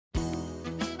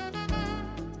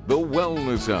The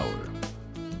Wellness Hour.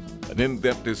 An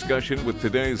in-depth discussion with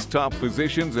today's top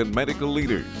physicians and medical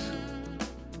leaders.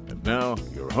 And now,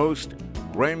 your host,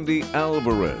 Randy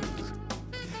Alvarez.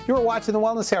 You are watching The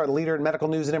Wellness Hour, the leader in medical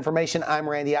news and information. I'm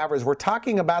Randy Alvarez. We're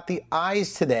talking about the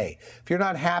eyes today. If you're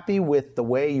not happy with the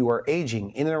way you are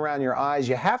aging in and around your eyes,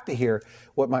 you have to hear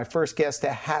what my first guest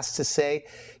has to say.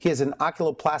 He is an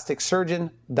oculoplastic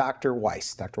surgeon, Dr.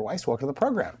 Weiss. Dr. Weiss, welcome to the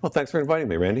program. Well, thanks for inviting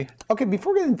me, Randy. Okay,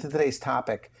 before we get into today's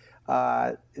topic,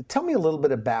 tell me a little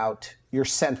bit about your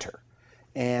center.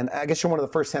 And I guess you're one of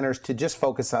the first centers to just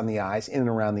focus on the eyes, in and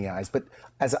around the eyes. But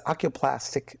as an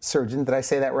oculoplastic surgeon, did I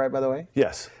say that right, by the way?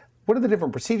 Yes. What are the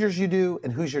different procedures you do,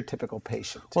 and who's your typical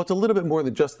patient? Well, it's a little bit more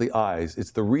than just the eyes.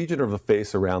 It's the region of the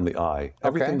face around the eye.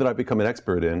 Everything that I've become an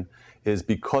expert in is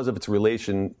because of its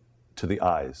relation to the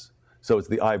eyes. So it's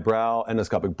the eyebrow,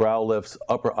 endoscopic brow lifts,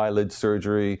 upper eyelid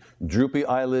surgery, droopy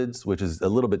eyelids, which is a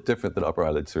little bit different than upper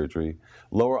eyelid surgery,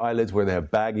 lower eyelids where they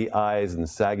have baggy eyes and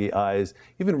saggy eyes,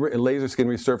 even laser skin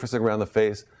resurfacing around the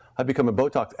face. I've become a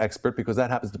Botox expert because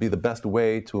that happens to be the best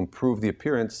way to improve the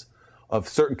appearance of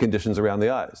certain conditions around the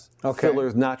eyes. Okay.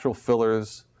 Fillers, natural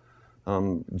fillers,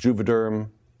 Juvederm,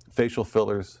 facial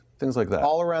fillers, things like that.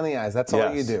 All around the eyes, that's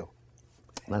all you do.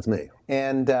 That's me.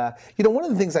 And, one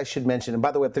of the things I should mention, and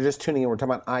by the way, if they're just tuning in, we're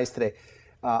talking about eyes today,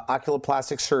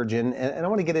 oculoplastic surgeon, and I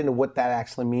want to get into what that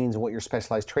actually means and what your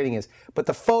specialized training is. But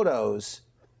the photos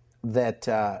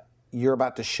that you're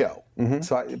about to show,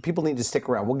 so people need to stick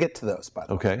around. We'll get to those, by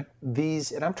the way. Okay.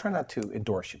 These, and I'm trying not to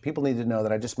endorse you. People need to know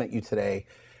that I just met you today,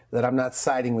 that I'm not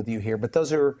siding with you here, but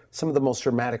those are some of the most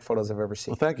dramatic photos I've ever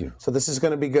seen. Well, thank you. So this is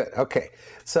going to be good. Okay.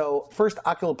 So first,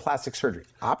 oculoplastic surgery.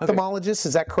 Ophthalmologist,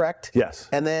 is that correct? Yes.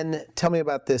 And then tell me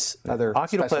about this other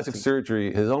Oculoplastic specialty.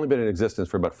 surgery has only been in existence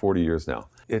for about 40 years now.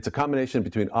 It's a combination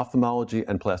between ophthalmology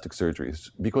and plastic surgeries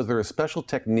because there are special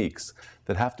techniques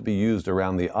that have to be used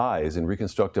around the eyes in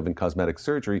reconstructive and cosmetic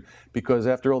surgery because,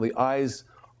 after all, the eyes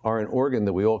are an organ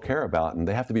that we all care about and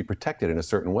they have to be protected in a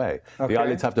certain way. Okay. The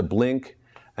eyelids have to blink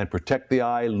and protect the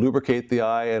eye, lubricate the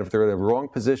eye, and if they're in a wrong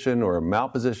position or a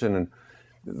malposition, and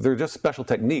they're just special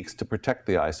techniques to protect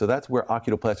the eye. So that's where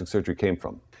oculoplastic surgery came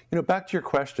from. Back to your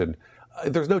question,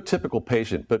 there's no typical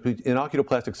patient, but in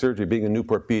oculoplastic surgery, being in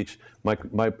Newport Beach,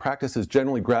 my practice is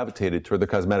generally gravitated toward the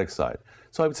cosmetic side.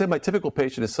 So I would say my typical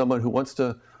patient is someone who wants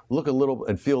to look a little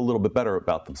and feel a little bit better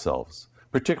about themselves,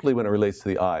 particularly when it relates to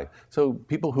the eye. So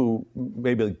people who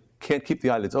maybe can't keep the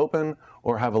eyelids open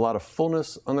or have a lot of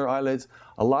fullness on their eyelids.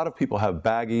 A lot of people have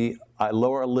baggy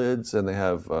lower lids and they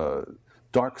have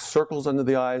dark circles under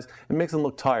the eyes. It makes them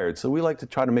look tired. So we like to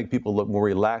try to make people look more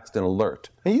relaxed and alert.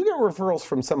 And you get referrals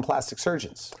from some plastic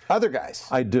surgeons, other guys.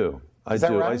 I do. Is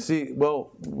that right? I see.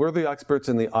 Well, we're the experts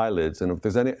in the eyelids, and if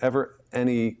there's ever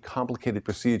any complicated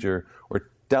procedure or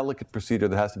delicate procedure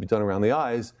that has to be done around the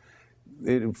eyes,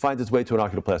 it finds its way to an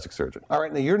oculoplastic surgeon. All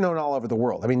right, now you're known all over the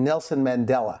world. I mean, Nelson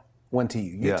Mandela went to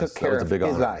you. You took care of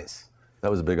his eyes.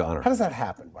 That was a big honor. How does that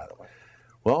happen, by the way?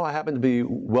 Well, I happen to be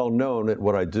well known at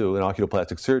what I do in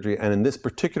oculoplastic surgery, and in this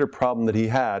particular problem that he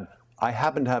had, I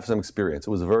happen to have some experience. It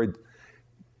was a very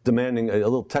demanding, a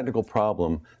little technical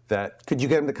problem that... Could you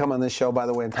get him to come on this show, by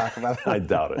the way, and talk about it? I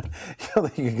doubt it. You don't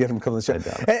think you could get him to come on the show? I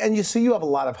doubt it. And you have a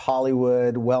lot of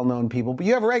Hollywood, well-known people, but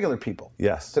you have regular people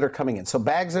yes, that are coming in. So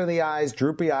bags under the eyes,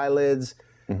 droopy eyelids,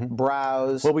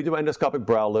 brows. Well, we do endoscopic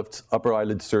brow lifts, upper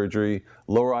eyelid surgery,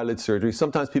 lower eyelid surgery.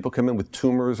 Sometimes people come in with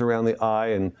tumors around the eye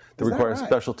and they require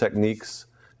special techniques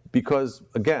because,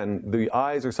 again, the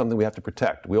eyes are something we have to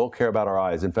protect. We all care about our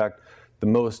eyes. In fact, the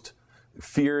most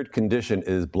feared condition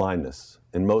is blindness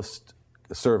in most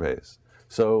surveys.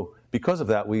 So because of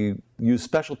that, we use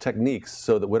special techniques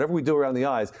so that whatever we do around the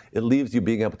eyes, it leaves you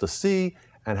being able to see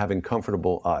and having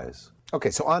comfortable eyes. Okay,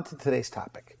 so on to today's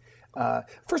topic.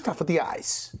 First off, with the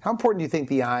eyes, how important do you think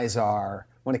the eyes are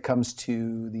when it comes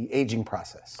to the aging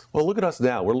process? Well, look at us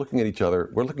now. We're looking at each other.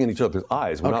 We're looking at each other's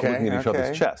eyes. We're not looking at each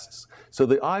other's chests. So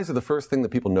the eyes are the first thing that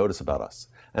people notice about us.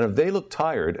 And if they look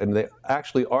tired, and they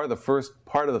actually are the first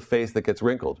part of the face that gets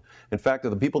wrinkled. In fact,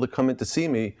 of the people that come in to see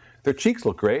me, their cheeks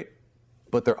look great,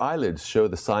 but their eyelids show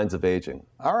the signs of aging.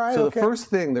 All right, So the first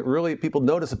thing that really people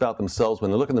notice about themselves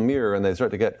when they look in the mirror and they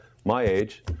start to get my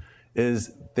age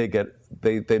is they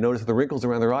notice the wrinkles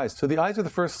around their eyes. So the eyes are the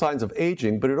first signs of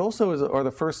aging, but it also are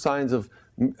the first signs of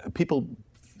people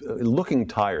looking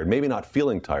tired, maybe not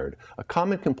feeling tired. A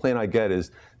common complaint I get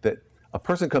is that a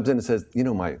person comes in and says,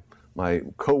 my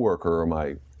coworker or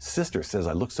my sister says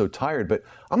I look so tired, but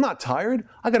I'm not tired.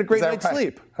 I got a great night's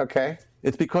sleep. Okay.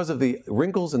 It's because of the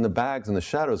wrinkles and the bags and the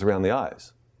shadows around the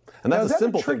eyes. And that's a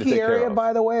simple thing to take care of. Is that a tricky area,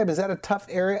 by the way? Is that a tough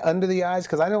area under the eyes?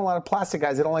 Because I know a lot of plastic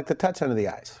guys that don't like to touch under the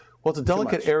eyes. Well, it's a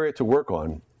delicate area to work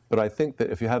on. But I think that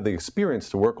if you have the experience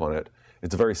to work on it,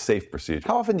 it's a very safe procedure.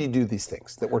 How often do you do these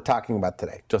things that we're talking about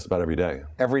today? Just about every day.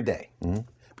 Every day. Mm-hmm.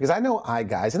 Because I know eye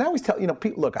guys, and I always tell,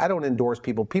 look, I don't endorse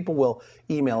people. People will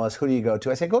email us, who do you go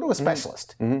to? I say, go to a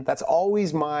specialist. Mm-hmm. That's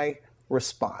always my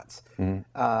response.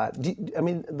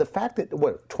 Mm-hmm. The fact that,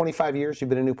 25 years you've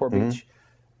been in Newport Beach,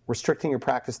 restricting your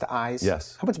practice to eyes?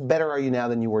 Yes. How much better are you now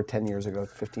than you were 10 years ago,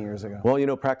 15 years ago?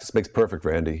 Well, practice makes perfect,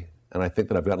 Randy, and I think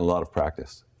that I've gotten a lot of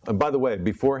practice. And by the way,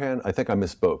 beforehand, I think I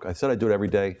misspoke. I said I do it every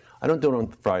day. I don't do it on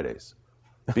Fridays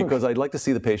because I'd like to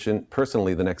see the patient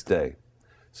personally the next day.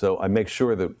 So I make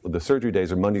sure that the surgery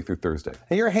days are Monday through Thursday.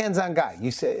 And you're a hands-on guy. You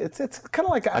say it's kind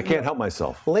of like I can't help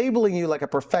myself. Labeling you like a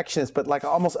perfectionist, but like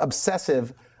almost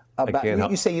obsessive about.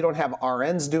 You say you don't have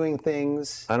RNs doing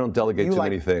things. I don't delegate too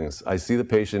many things. I see the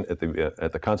patient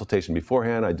at the consultation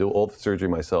beforehand. I do all the surgery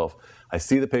myself. I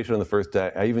see the patient on the first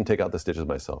day. I even take out the stitches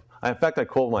myself. In fact, I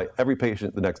call every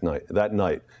patient that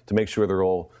night to make sure they're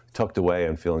all tucked away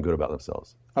and feeling good about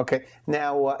themselves. Okay.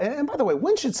 Now, and by the way,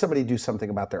 when should somebody do something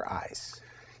about their eyes?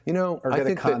 Or get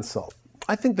a consult?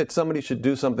 I think that somebody should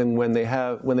do something when they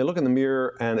look in the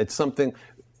mirror and it's something.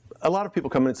 A lot of people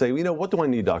come in and say, what do I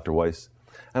need, Dr. Weiss?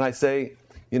 And I say,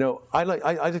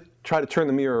 I try to turn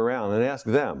the mirror around and ask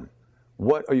them,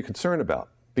 what are you concerned about?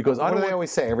 Because what do they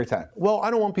always say every time? Well,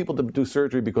 I don't want people to do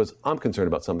surgery because I'm concerned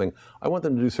about something. I want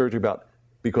them to do surgery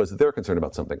because they're concerned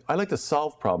about something. I like to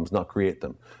solve problems, not create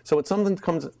them. So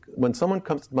when someone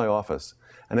comes to my office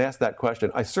and asks that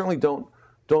question, I certainly don't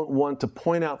want to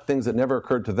point out things that never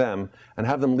occurred to them and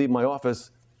have them leave my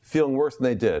office feeling worse than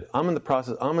they did. I'm in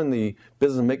the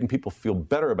business of making people feel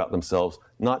better about themselves,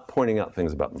 not pointing out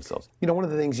things about themselves. One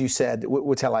of the things you said,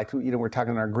 which I like, we're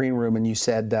talking in our green room, and you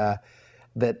said that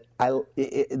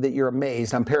you're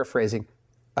amazed. I'm paraphrasing.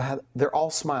 They're all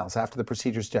smiles after the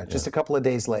procedure's done, just a couple of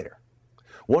days later.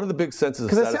 One of the big senses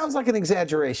of because it sounds like an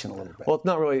exaggeration a little bit. Well, it's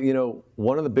not really.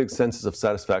 One of the big senses of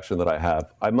satisfaction that I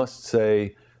have, I must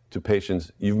say to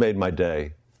patients, you've made my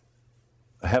day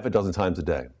a half a dozen times a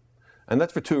day. And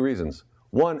that's for two reasons.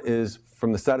 One is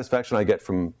from the satisfaction I get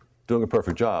from doing a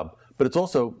perfect job, but it's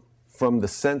also from the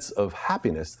sense of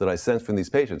happiness that I sense from these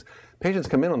patients. Patients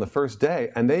come in on the first day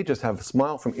and they just have a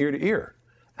smile from ear to ear.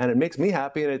 And it makes me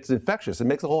happy and it's infectious. It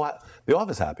makes the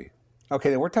office happy.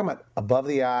 Okay, then we're talking about above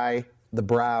the eye, the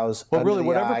brows, well, really,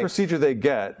 whatever procedure they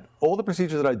get, all the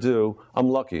procedures that I do, I'm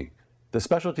lucky. The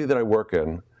specialty that I work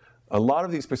in, a lot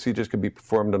of these procedures can be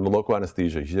performed under local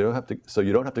anesthesia. You don't have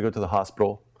to go to the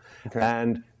hospital. Okay.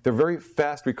 And they're very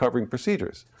fast recovering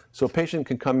procedures. So a patient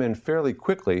can come in fairly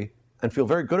quickly and feel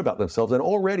very good about themselves and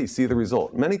already see the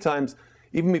result. Many times,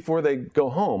 even before they go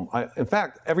home, in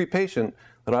fact, every patient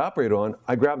that I operate on,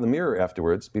 I grab the mirror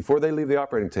afterwards before they leave the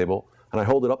operating table and I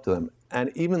hold it up to them.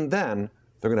 And even then,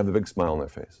 they're going to have a big smile on their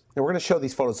face. Now, we're going to show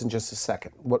these photos in just a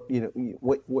second, what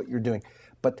you're doing.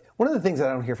 But one of the things that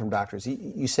I don't hear from doctors,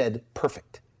 you said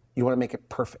perfect. You want to make it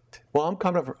perfect. Well, I'm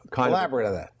elaborate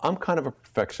on that. I'm kind of a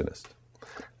perfectionist,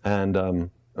 and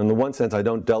in the one sense, I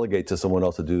don't delegate to someone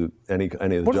else to do any of the jobs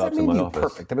in my office. What does that mean,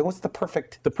 perfect? I mean, what's the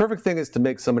perfect? The perfect thing is to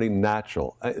make somebody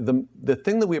natural. The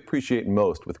thing that we appreciate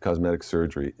most with cosmetic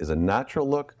surgery is a natural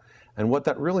look, and what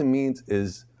that really means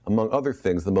is, among other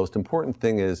things, the most important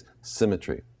thing is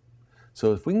symmetry.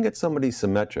 So if we can get somebody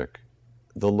symmetric,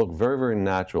 they'll look very, very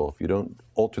natural if you don't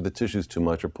alter the tissues too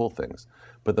much or pull things.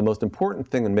 But the most important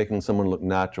thing in making someone look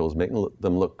natural is making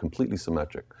them look completely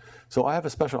symmetric. So I have a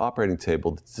special operating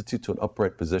table that sits you to an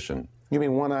upright position. You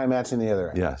mean one eye matching the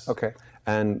other eye? Yes. Okay.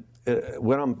 And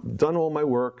when I'm done all my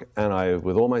work and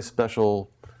with all my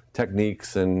special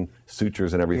techniques and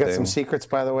sutures and everything. You got some secrets,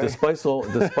 by the way? Despite all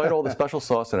the special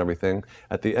sauce and everything,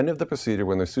 at the end of the procedure,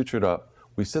 when they're sutured up,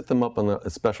 we sit them up on a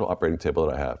special operating table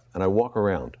that I have, and I walk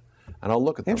around, and I'll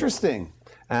look at them. Interesting.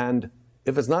 And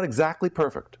if it's not exactly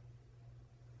perfect,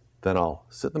 then I'll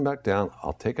sit them back down,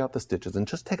 I'll take out the stitches, and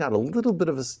just take out a little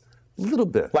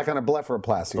bit. Like on a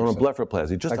blepharoplasty. On a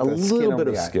blepharoplasty, just like a little bit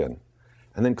of skin.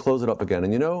 And then close it up again.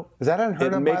 And is that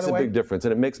unheard of, by the way? It makes a big difference,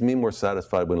 and it makes me more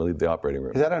satisfied when I leave the operating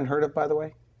room. Is that unheard of, by the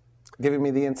way? Giving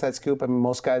me the inside scoop? I mean,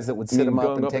 most guys that would sit them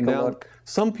up and take a look.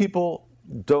 Some people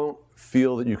don't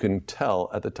feel that you can tell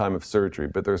at the time of surgery,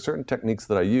 but there are certain techniques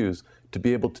that I use to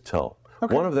be able to tell.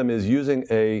 Okay. One of them is using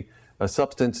a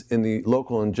substance in the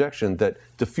local injection that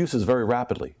diffuses very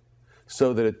rapidly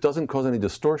so that it doesn't cause any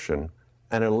distortion,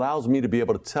 and it allows me to be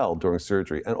able to tell during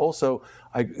surgery. And also,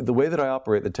 the way that I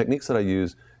operate, the techniques that I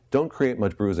use, don't create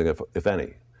much bruising, if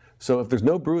any. So if there's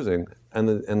no bruising and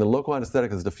the local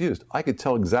anesthetic is diffused, I could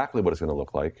tell exactly what it's going to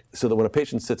look like, so that when a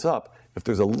patient sits up, if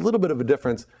there's a little bit of a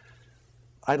difference,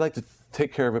 I'd like to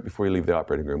take care of it before you leave the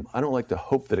operating room. I don't like to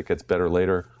hope that it gets better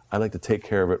later. I like to take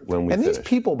care of it when we finish. finish. These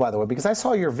people, by the way, because I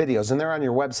saw your videos and they're on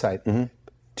your website,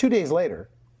 2 days later,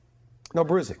 no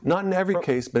bruising. Not in every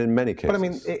case, but in many cases. But I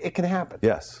mean, it can happen.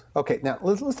 Yes. Okay, now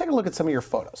let's take a look at some of your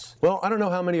photos. Well, I don't know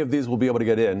how many of these we'll be able to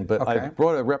get in, but I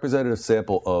brought a representative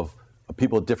sample of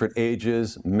people at different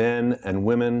ages, men and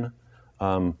women,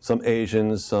 some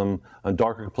Asians, some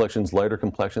darker complexions, lighter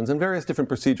complexions, and various different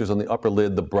procedures on the upper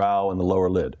lid, the brow, and the lower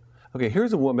lid. Okay,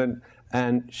 here's a woman,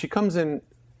 and she comes in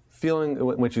feeling,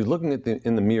 when she's looking at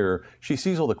in the mirror, she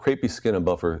sees all the crepey skin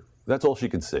above her. That's all she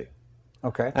can see.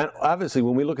 Okay. And obviously,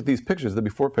 when we look at these pictures, the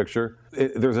before picture,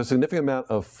 there's a significant amount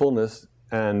of fullness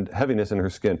and heaviness in her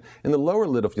skin. In the lower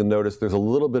lid, if you'll notice, there's a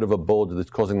little bit of a bulge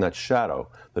that's causing that shadow.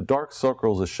 The dark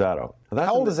circle is a shadow.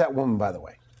 How old is that woman, by the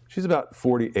way? She's about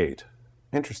 48.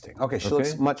 Interesting. Okay, she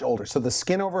looks much older. So the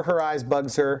skin over her eyes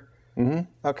bugs her.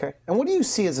 Okay. And what do you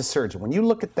see as a surgeon? When you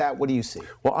look at that, what do you see?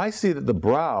 Well, I see that the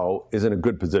brow is in a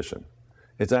good position.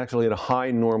 It's actually in a high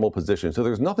normal position. So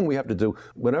there's nothing we have to do.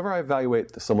 Whenever I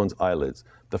evaluate someone's eyelids,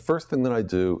 the first thing that I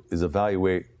do is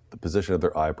evaluate the position of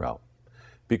their eyebrow,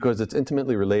 because it's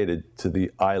intimately related to the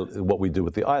what we do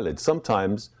with the eyelid.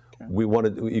 Sometimes we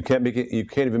want to. You can't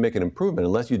even make an improvement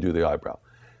unless you do the eyebrow.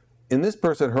 In this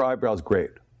person, her eyebrow is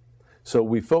great. So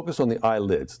we focus on the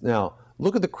eyelids. Now,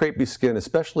 look at the crepey skin,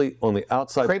 especially on the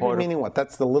outside part. Crepey meaning what?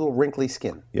 That's the little wrinkly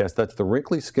skin. Yes, that's the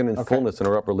wrinkly skin and fullness in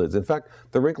our upper lids. In fact,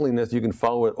 the wrinkliness, you can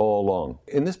follow it all along.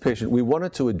 In this patient, we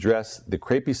wanted to address the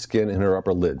crepey skin in her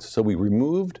upper lids. So we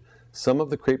removed some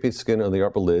of the crepey skin on the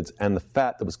upper lids and the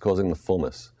fat that was causing the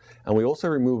fullness. And we also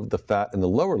removed the fat in the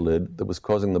lower lid that was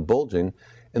causing the bulging.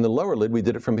 In the lower lid, we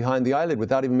did it from behind the eyelid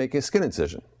without even making a skin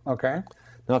incision. Okay.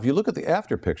 Now, if you look at the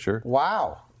after picture.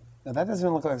 Wow. Now, that doesn't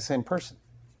even look like the same person.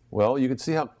 Well, you can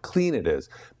see how clean it is.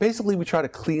 Basically, we try to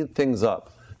clean things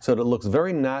up so that it looks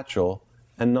very natural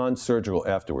and non-surgical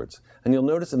afterwards. And you'll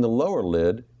notice in the lower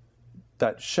lid,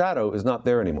 that shadow is not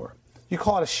there anymore. You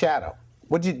call it a shadow.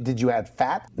 Did you add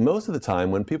fat? Most of the time,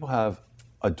 when people have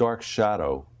a dark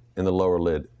shadow in the lower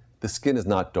lid, the skin is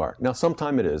not dark. Now,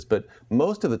 sometimes it is, but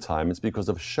most of the time, it's because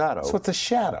of shadow. So it's a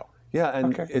shadow. Yeah,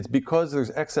 and it's because there's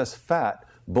excess fat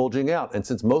bulging out. And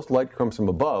since most light comes from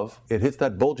above, it hits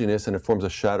that bulginess and it forms a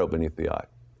shadow beneath the eye.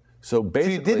 So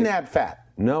basically, you didn't add fat?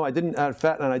 No, I didn't add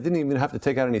fat, and I didn't even have to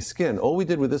take out any skin. All we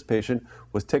did with this patient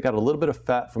was take out a little bit of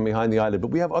fat from behind the eyelid, but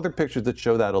we have other pictures that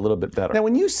show that a little bit better. Now,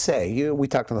 when you say, we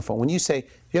talked on the phone, when you say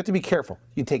you have to be careful,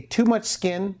 you take too much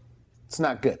skin, it's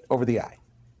not good, over the eye.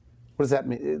 What does that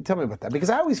mean? Tell me about that, because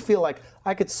I always feel like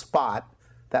I could spot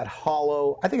that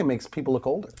hollow. I think it makes people look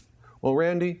older. Well,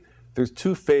 Randy, there's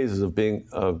two phases of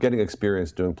getting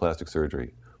experience doing plastic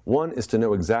surgery. One is to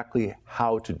know exactly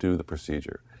how to do the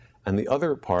procedure, and the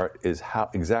other part is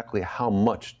exactly how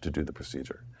much to do the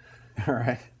procedure. All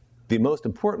right. The most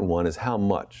important one is how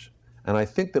much, and I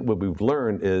think that what we've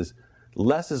learned is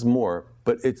less is more,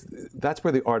 but that's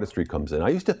where the artistry comes in. I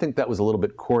used to think that was a little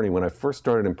bit corny when I first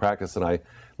started in practice, and I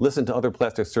listened to other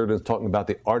plastic surgeons talking about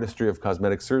the artistry of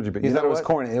cosmetic surgery. But you thought it was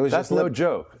corny? It was That's just no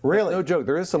joke. Really? That's no joke.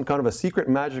 There is some kind of a secret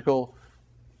magical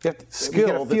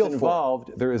skill that's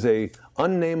involved. There is a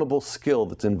unnameable skill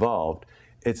that's involved.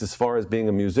 It's as far as being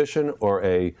a musician or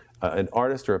an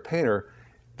artist or a painter,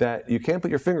 that you can't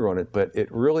put your finger on it, but it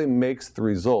really makes the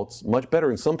results much better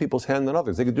in some people's hand than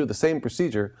others. They could do the same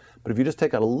procedure, but if you just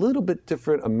take out a little bit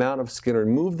different amount of skin or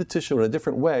move the tissue in a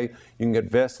different way, you can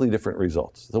get vastly different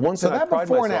results. The one thing I pride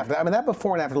before and myself. after, that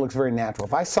before and after looks very natural.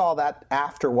 If I saw that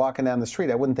after walking down the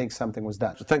street, I wouldn't think something was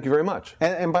done. So thank you very much.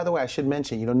 And by the way, I should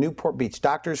mention, Newport Beach,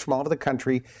 doctors from all over the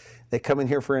country, they come in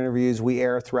here for interviews. We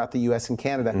air throughout the U.S. and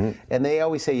Canada, and they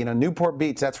always say, Newport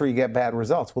Beach, that's where you get bad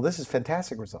results. Well, this is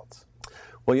fantastic results.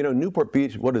 Well, Newport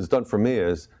Beach, what it's done for me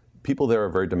is people there are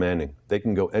very demanding. They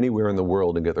can go anywhere in the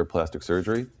world and get their plastic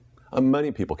surgery.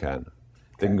 Many people can.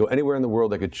 They can go anywhere in the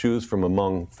world. They could choose from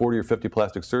among 40 or 50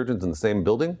 plastic surgeons in the same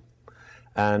building.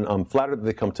 And I'm flattered that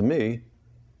they come to me,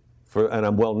 and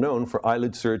I'm well known for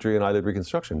eyelid surgery and eyelid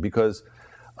reconstruction, because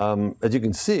as you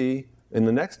can see in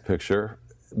the next picture,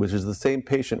 which is the same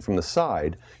patient from the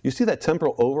side, you see that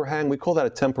temporal overhang? We call that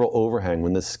a temporal overhang,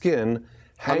 when the skin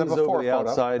hangs over the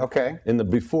outside in the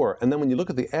before. And then when you look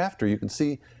at the after, you can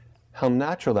see how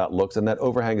natural that looks, and that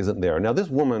overhang isn't there. Now, this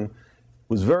woman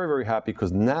was very, very happy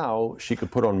because now she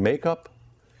could put on makeup,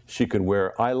 she could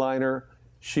wear eyeliner,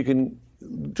 she can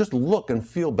just look and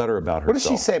feel better about herself. What does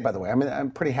she say, by the way? I mean, I'm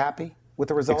pretty happy with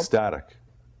the results. Ecstatic.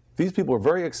 These people are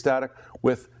very ecstatic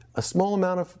with a small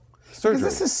amount of surgery.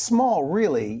 Because this is small,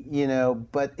 really,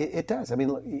 but it does. I mean,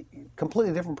 look,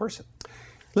 completely different person.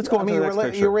 Let's go on to the next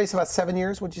picture. You were raised about 7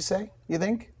 years, would you say? You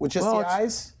think? With just the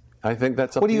eyes? I think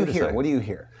that's up What to do you you to hear? say. What do you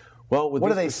hear? Well, what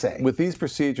do they say? With these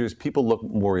procedures, people look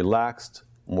more relaxed,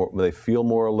 they feel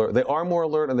more alert. They are more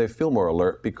alert and they feel more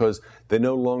alert because they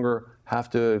no longer have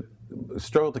to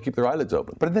struggle to keep their eyelids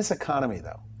open. But in this economy,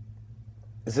 though,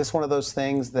 is this one of those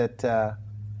things that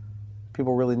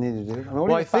people really need to do? I mean,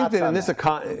 Well, I think that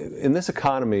in this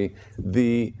economy,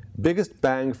 the biggest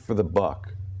bang for the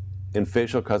buck in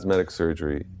facial cosmetic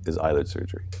surgery is eyelid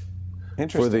surgery.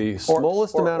 Interesting. For the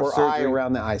smallest amount of surgery. Or eye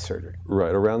around the eye surgery.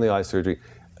 Right, around the eye surgery.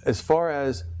 As far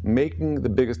as making the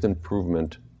biggest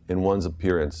improvement in one's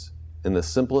appearance in the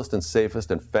simplest and safest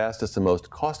and fastest and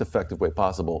most cost-effective way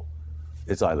possible,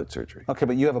 it's eyelid surgery. Okay,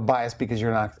 but you have a bias because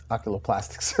you're an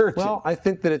oculoplastic surgeon. Well, I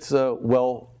think that it's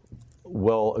well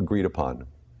agreed upon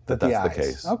that that's the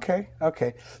case.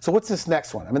 Okay. So what's this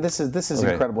next one? I mean, this is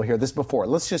incredible here. This before.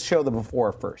 Let's just show the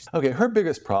before first. Okay, her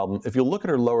biggest problem, if you look at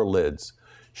her lower lids,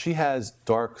 she has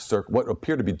what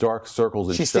appear to be dark circles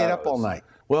and shadows. She stayed up all night.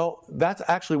 Well, that's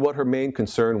actually what her main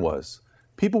concern was.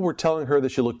 People were telling her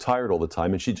that she looked tired all the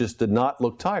time, and she just did not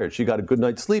look tired. She got a good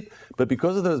night's sleep, but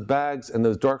because of those bags and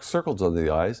those dark circles under the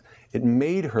eyes, it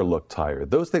made her look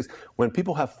tired. Those things, when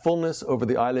people have fullness over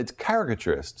the eyelids,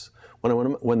 caricaturists,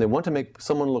 when they want to make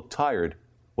someone look tired,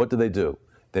 what do?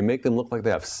 They make them look like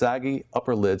they have saggy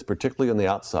upper lids, particularly on the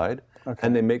outside,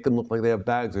 and they make them look like they have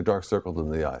bags or dark circles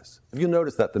under the eyes. If you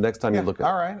notice that the next time you look at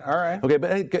it. All right. Okay,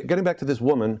 but hey, getting back to this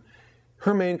woman,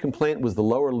 her main complaint was the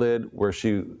lower lid where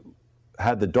she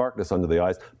had the darkness under the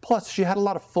eyes. Plus, she had a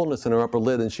lot of fullness in her upper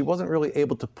lid, and she wasn't really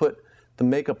able to put the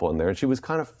makeup on there. And she was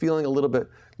kind of feeling a little bit,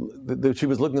 she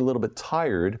was looking a little bit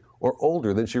tired or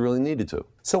older than she really needed to.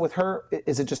 So with her,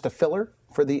 is it just a filler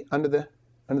for the under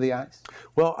the eyes?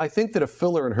 Well, I think that a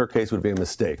filler in her case would be a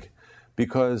mistake,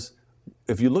 because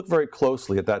if you look very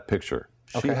closely at that picture,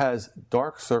 she has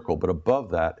dark circle, but above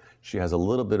that, she has a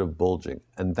little bit of bulging,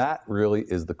 and that really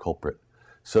is the culprit.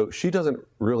 So she doesn't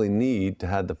really need to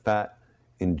have the fat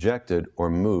injected or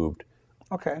moved.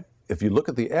 Okay. If you look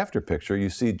at the after picture, you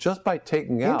see just by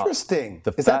taking out Interesting.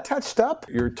 the Is fat, that touched up?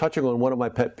 You're touching on one of my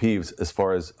pet peeves as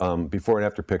far as before and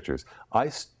after pictures. I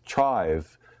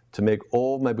strive to make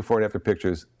all of my before and after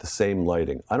pictures the same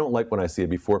lighting. I don't like when I see a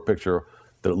before picture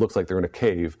that it looks like they're in a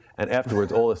cave, and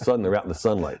afterwards, all of a sudden, they're out in the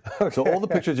sunlight. So all the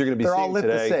pictures you're going to be seeing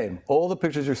today, the same. all the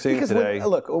pictures you're seeing today.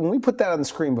 Look, when we put that on the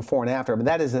screen before and after, I mean,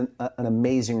 that is an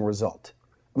amazing result.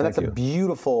 I mean, that's a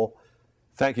beautiful.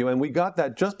 Thank you. And we got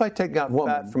that just by taking out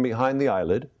fat from behind the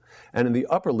eyelid, and in the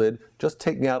upper lid, just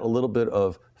taking out a little bit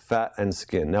of fat and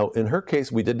skin. Now, in her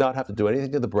case, we did not have to do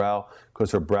anything to the brow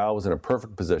because her brow was in a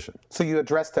perfect position. So you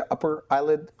addressed the upper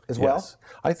eyelid as well? Yes.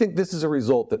 I think this is a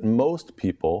result that most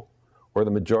people, or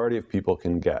the majority of people,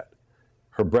 can get.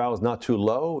 Her brow is not too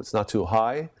low, it's not too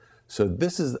high, so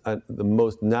this is the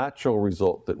most natural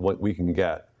result that what we can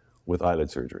get with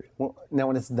eyelid surgery. Well, now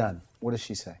when it's done, what does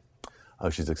she say? Oh,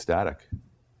 she's ecstatic.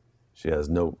 She has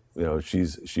no,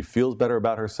 she feels better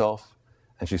about herself,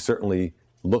 and she certainly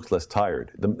looks less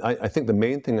tired. I think the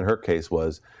main thing in her case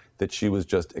was that she was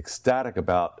just ecstatic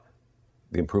about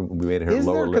the improvement we made in her lower lid.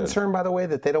 Is there a concern, by the way,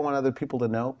 that they don't want other people to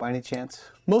know by any chance?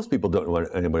 Most people don't want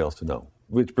anybody else to know,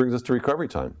 which brings us to recovery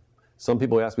time. Some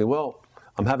people ask me, well,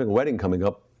 I'm having a wedding coming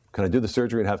up. Can I do the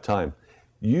surgery and have time?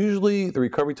 Usually the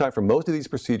recovery time for most of these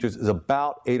procedures is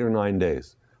about 8 or 9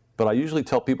 days. But I usually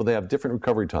tell people they have different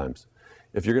recovery times.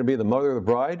 If you're going to be the mother of the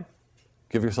bride,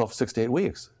 give yourself 6 to 8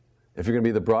 weeks. If you're going to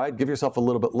be the bride, give yourself a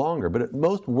little bit longer. But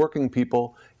most working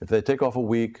people, if they take off a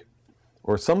week,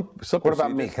 or some What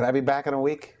about me? Can I be back in a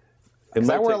week? Because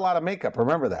I wear a lot of makeup.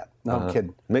 Remember that. No, I'm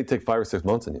kidding. It may take 5 or 6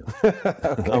 months on you.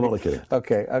 I'm only kidding.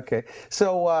 Okay.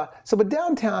 So, but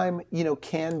downtime,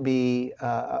 can be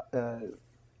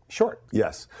short.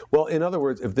 Yes. Well, in other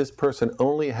words, if this person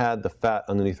only had the fat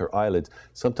underneath her eyelids,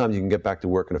 sometimes you can get back to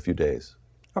work in a few days.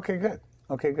 Okay, good.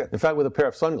 In fact, with a pair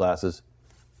of sunglasses,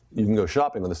 you can go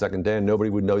shopping on the second day and nobody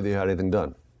would know that you had anything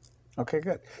done. Okay,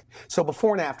 good. So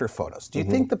before and after photos, do you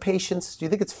think do you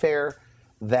think it's fair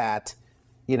that,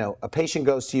 a patient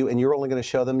goes to you and you're only going to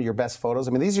show them your best photos?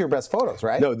 I mean, these are your best photos,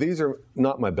 right? No, these are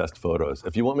not my best photos.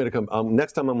 If you want me to come,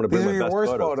 next time I'm going to bring my best photos.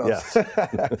 These are your worst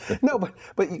photos. Yes. No, but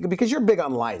because you're big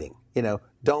on lighting,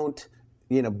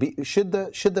 should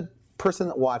the person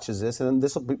that watches this, and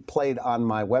this will be played on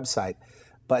my website,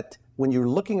 but when you're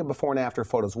looking at before and after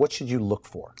photos, what should you look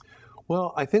for?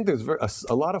 Well, I think there's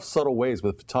a lot of subtle ways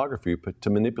with photography to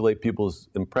manipulate people's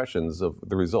impressions of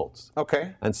the results.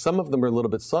 Okay. And some of them are a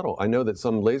little bit subtle. I know that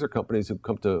some laser companies who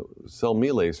come to sell me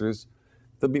lasers,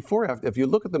 the before after, if you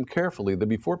look at them carefully, the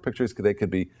before pictures, they could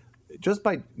be, just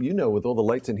by, with all the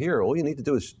lights in here, all you need to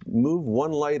do is move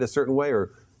one light a certain way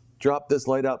or drop this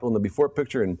light out on the before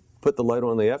picture and put the light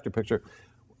on the after picture.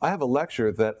 I have a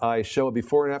lecture that I show a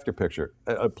before and after picture,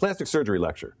 a plastic surgery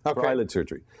lecture for eyelid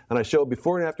surgery. And I show a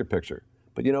before and after picture.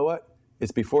 But you know what?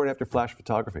 It's before and after flash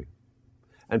photography.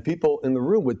 And people in the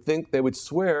room would think, they would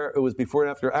swear it was before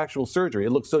and after actual surgery. It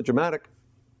looked so dramatic.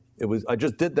 I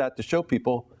just did that to show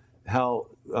people how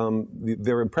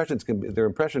their impression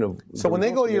of. So when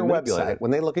they go to your website, when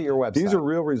they look at your website, these are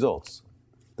real results.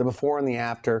 The before and the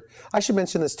after. I should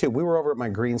mention this too. We were over at my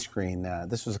green screen.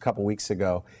 This was a couple weeks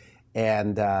ago,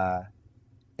 and I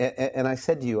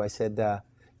said to you, I said,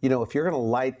 if you're going to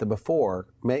light the before,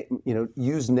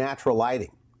 use natural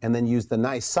lighting, and then use the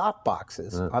nice soft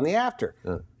boxes on the after.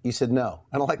 You said no.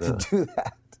 I don't like to do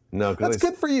that. No, that's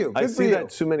good for you. I see that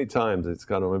too many times. It's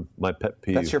kind of my pet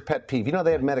peeve. That's your pet peeve.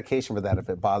 They have medication for that if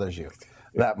it bothers you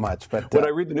that much. But when I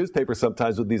read the newspaper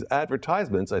sometimes with these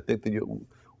advertisements, I think that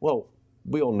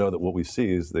we all know that what we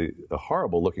see is the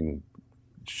horrible looking,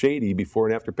 shady before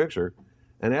and after picture,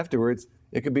 and afterwards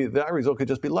it could be that result could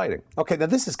just be lighting. Okay, now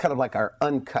this is kind of like our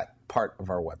uncut part of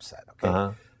our website.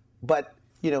 Okay, but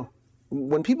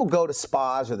when people go to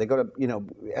spas or they go to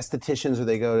estheticians or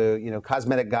they go to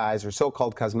cosmetic guys or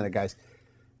so-called cosmetic guys,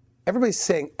 everybody's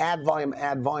saying add volume,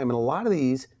 and a lot of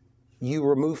these you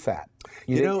remove fat.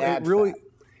 You didn't add fat.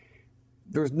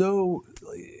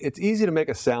 It's easy to make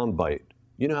a sound bite.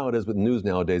 You know how it is with news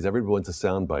nowadays. Everybody wants a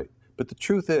sound bite. But the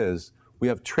truth is, we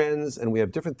have trends and we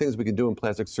have different things we can do in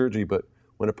plastic surgery. But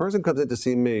when a person comes in to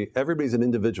see me, everybody's an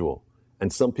individual.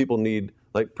 And some people need,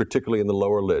 particularly in the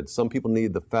lower lid, some people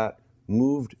need the fat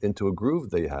moved into a groove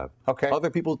they have. Okay.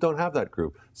 Other people don't have that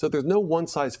groove. So there's no one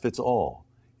size fits all.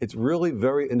 It's really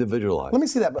very individualized. Let me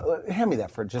see that, but hand me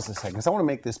that for just a second, because I want to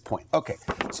make this point. Okay,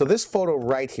 so this photo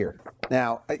right here.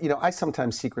 Now, I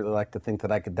sometimes secretly like to think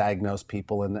that I could diagnose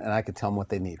people and I could tell them what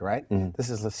they need, right? Mm-hmm. This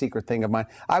is a secret thing of mine.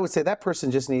 I would say that person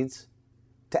just needs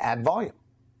to add volume.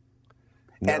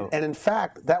 No. And in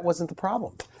fact, that wasn't the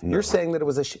problem. No. You're saying that it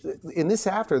was in this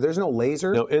after, there's no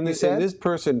laser? No, in this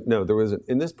person, no, there isn't.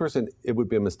 In this person, it would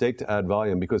be a mistake to add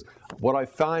volume because what I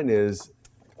find is,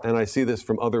 and I see this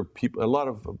from other people, a lot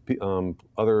of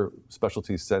other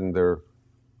specialties send their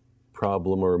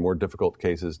problem or more difficult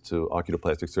cases to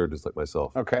oculoplastic surgeons like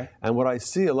myself. Okay. And what I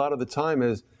see a lot of the time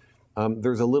is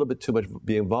there's a little bit too much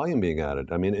volume being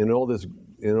added. I mean, in all this.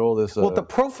 Well, the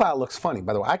profile looks funny,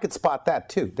 by the way. I could spot that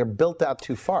too. They're built out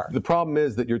too far. The problem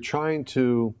is that you're trying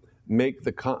to make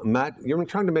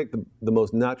the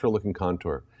most natural looking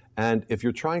contour. And if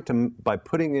you're trying to, by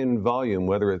putting in volume,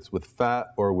 whether it's with fat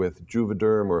or with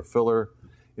Juvederm or a filler,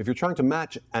 if you're trying to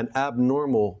match an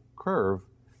abnormal curve,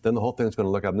 then the whole thing's going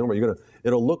to look abnormal.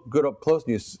 It'll look good up close,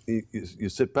 and you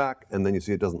sit back, and then you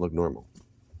see it doesn't look normal.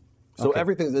 So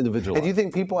everything's individualized. And do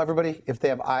you think everybody, if they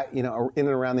have in and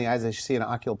around the eyes, they should see an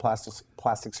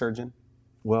oculoplastic surgeon?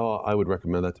 Well, I would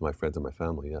recommend that to my friends and my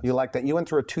family, yes. You like that? You went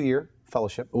through a 2-year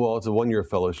fellowship. Well, it's a 1-year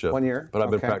fellowship. 1 year? But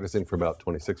I've been practicing for about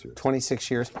 26 years.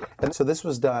 26 years. And so this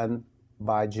was done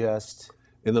by just...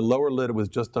 In the lower lid, it was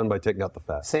just done by taking out the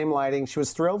fat. Same lighting. She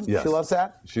was thrilled? Yes. She loves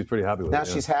that? She's pretty happy with it. Now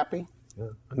she's happy? Yeah.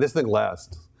 And this thing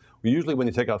lasts. Usually when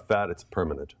you take out fat, it's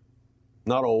permanent.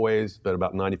 Not always, but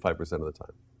about 95% of the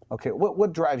time. Okay,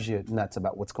 what drives you nuts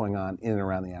about what's going on in and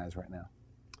around the eyes right now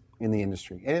in the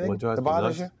industry? Anything that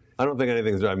bothers you? I don't think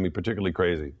anything's driving me particularly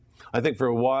crazy. I think for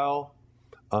a while,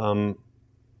 I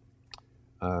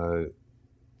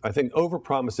think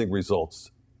over-promising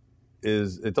results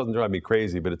it doesn't drive me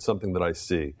crazy, but it's something that I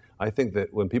see. I think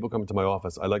that when people come to my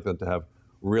office, I like them to have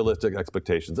realistic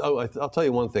expectations. Oh, I'll tell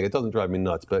you one thing, it doesn't drive me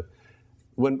nuts, but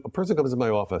when a person comes to my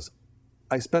office,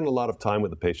 I spend a lot of time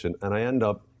with the patient and I end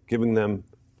up giving them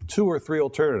 2 or 3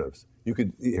 alternatives. You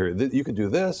could do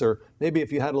this, or maybe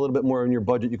if you had a little bit more in your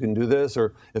budget, you can do this,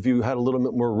 or if you had a little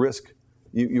bit more risk,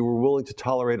 you were willing to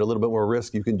tolerate a little bit more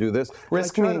risk, you can do this.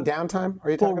 Risk meaning downtime?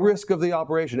 Are you talking about? Risk of the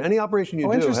operation. Any operation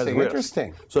you do has risk.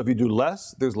 Interesting. So if you do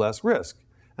less, there's less risk.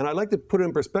 And I like to put it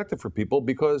in perspective for people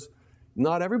because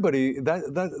not everybody,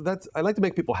 I like to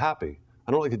make people happy.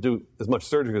 I don't like to do as much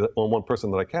surgery on one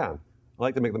person that I can. I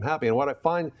like to make them happy. And what I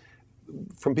find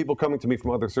from people coming to me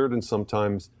from other surgeons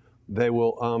sometimes, they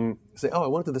will say, oh, I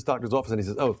went to this doctor's office, and he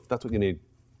says, oh, that's what you need,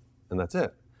 and that's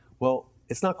it. Well,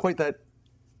 it's not quite that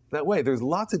way. There's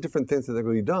lots of different things that are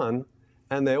going to be done,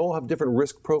 and they all have different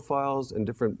risk profiles and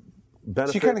different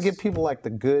benefits. So you kind of give people like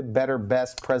the good, better,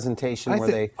 best presentation I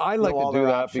like to do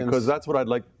that because that's what I'd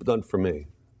like done for me.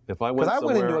 If I went somewhere... Because I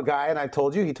went into a guy, and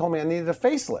he told me I needed a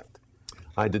facelift.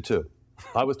 I did too.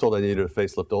 I was told I needed a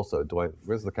facelift also.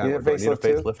 Where's the camera? Do I need a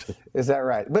facelift? Is that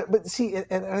right? But see,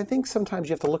 and I think sometimes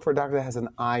you have to look for a doctor that has an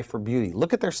eye for beauty.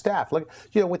 Look at their staff. Look,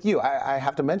 with you, I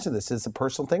have to mention this. It's a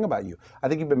personal thing about you. I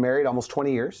think you've been married almost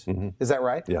 20 years. Mm-hmm. Is that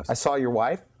right? Yes. I saw your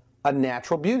wife. a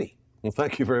natural beauty. Well,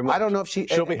 thank you very much. I don't know if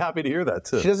she'll be happy to hear that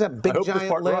too. She doesn't have big I hope this giant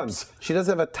part lips. runs. She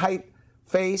doesn't have a tight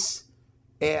face,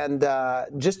 and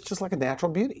just like a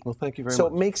natural beauty. Well, thank you very much. So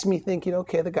it makes me think,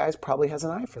 okay, the guy probably has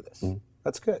an eye for this.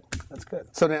 That's good. That's good.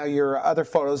 So now your other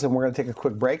photos, and we're going to take a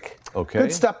quick break. Okay.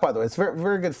 Good stuff, by the way. It's very,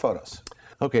 very good photos.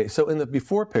 Okay, so in the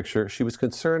before picture, she was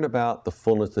concerned about the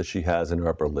fullness that she has in her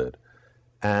upper lid.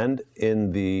 And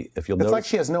in the, if you'll notice... It's like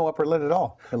she has no upper lid at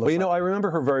all. Well, I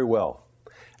remember her very well.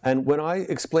 And when I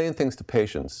explain things to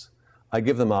patients, I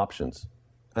give them options.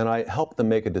 And I help them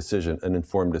make a decision, an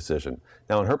informed decision.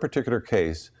 Now, in her particular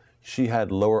case, she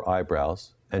had lower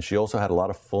eyebrows, and she also had a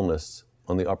lot of fullness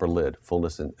on the upper lid,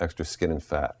 fullness and extra skin and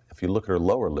fat. If you look at her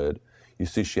lower lid, you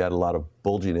see she had a lot of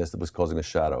bulginess that was causing a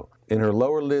shadow. In her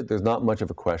lower lid, there's not much of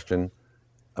a question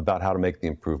about how to make the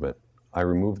improvement. I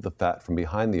removed the fat from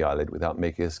behind the eyelid without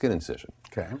making a skin incision.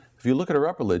 Okay. If you look at her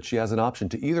upper lid, she has an option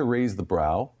to either raise the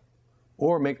brow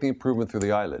or make the improvement through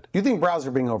the eyelid. You think brows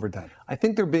are being overdone? I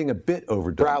think they're being a bit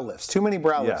overdone. Brow lifts. Too many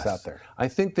brow lifts out there. I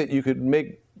think that you could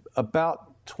make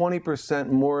about 20%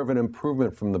 more of an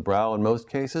improvement from the brow in most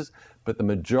cases, but the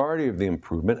majority of the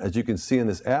improvement, as you can see in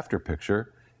this after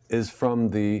picture, is from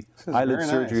the eyelid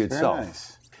surgery itself. Very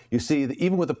nice. You see, that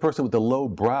even with a person with a low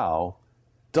brow,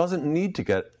 doesn't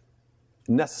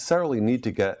necessarily need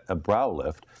to get a brow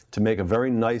lift to make a very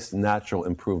nice natural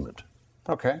improvement.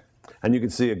 Okay. And you can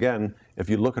see again, if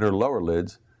you look at her lower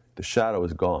lids, the shadow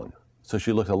is gone. So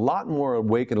she looks a lot more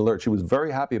awake and alert. She was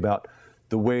very happy about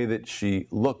the way that she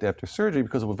looked after surgery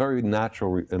because of a very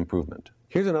natural improvement.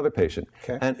 Here's another patient.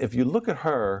 Okay. And if you look at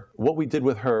her, what we did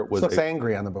with her was... She looks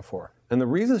angry on the before. And the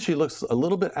reason she looks a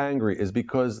little bit angry is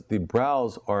because the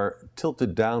brows are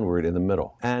tilted downward in the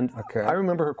middle. And I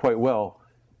remember her quite well.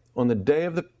 On the day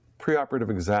of the preoperative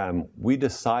exam, we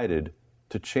decided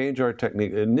to change our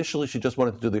technique. Initially, she just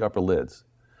wanted to do the upper lids.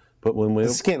 But when we... The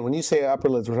skin. When you say upper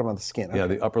lids, we're talking about the skin. Yeah,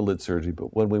 the upper lid surgery.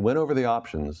 But when we went over the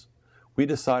options, we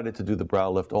decided to do the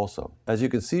brow lift also. As you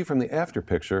can see from the after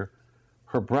picture,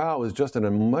 her brow is just in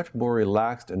a much more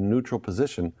relaxed and neutral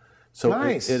position. So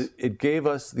nice. it gave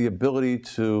us the ability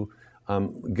to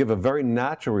give a very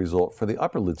natural result for the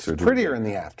upper lid surgery. It's prettier in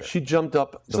the after. She jumped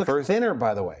up the first... thinner,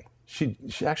 by the way. She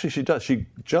does. She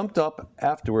jumped up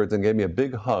afterwards and gave me a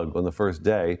big hug on the first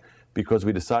day because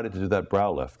we decided to do that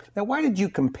brow lift. Now, why did you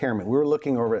compare me? We were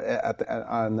looking over at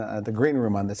the green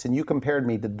room on this, and you compared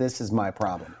me to this is my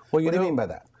problem. Well, what do you mean by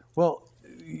that? Well,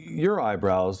 your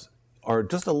eyebrows are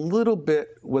just a little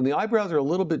bit, when the eyebrows are a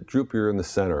little bit droopier in the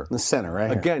center. The center,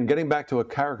 right? Again, getting back to a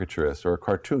caricaturist or a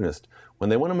cartoonist, when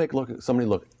they want to make somebody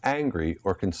look angry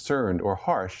or concerned or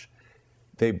harsh,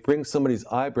 they bring somebody's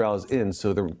eyebrows in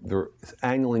so they're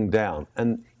angling down.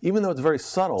 And even though it's very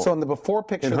subtle. So in the before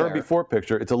picture in her before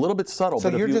picture, it's a little bit subtle. So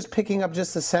you're just picking up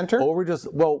just the center? Or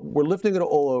we're lifting it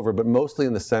all over, but mostly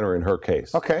in the center in her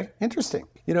case. Okay, interesting.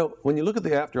 You know, when you look at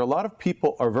the after, a lot of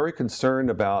people are very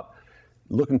concerned about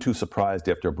looking too surprised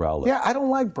after a brow lift. Yeah, I don't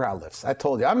like brow lifts. I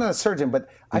told you. I'm not a surgeon, but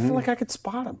I feel like I could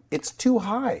spot them. It's too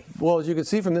high. Well, as you can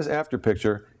see from this after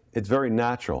picture, it's very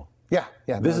natural. Yeah.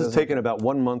 This is taken about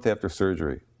 1 month after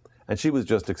surgery. And she was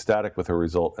just ecstatic with her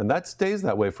result. And that stays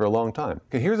that way for a long time.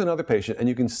 Okay, here's another patient, and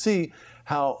you can see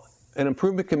how an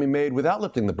improvement can be made without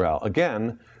lifting the brow.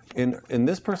 Again, in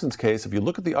this person's case, if you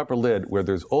look at the upper lid where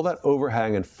there's all that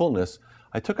overhang and fullness,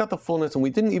 I took out the fullness and we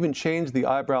didn't even change the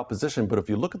eyebrow position. But if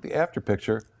you look at the after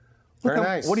picture, very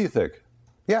nice. What do you think?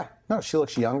 Yeah, no, she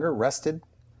looks younger, rested.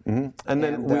 And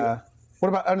then what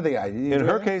about under the eye? In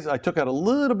her case, I took out a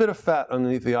little bit of fat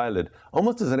underneath the eyelid,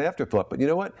 almost as an afterthought. But you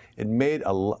know what? It made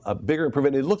a bigger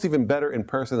improvement. It looks even better in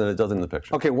person than it does in the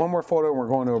picture. Okay, one more photo and we're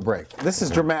going to a break. This is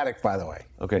dramatic, by the way.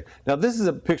 Okay, now this is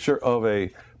a picture of a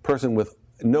person with,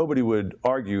 nobody would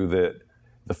argue that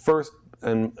the first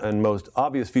and most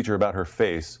obvious feature about her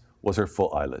face was her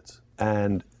full eyelids.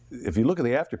 And if you look at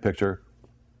the after picture,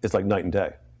 it's like night and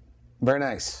day. Very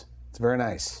nice. It's very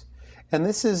nice. And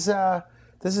this is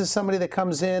somebody that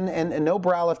comes in and no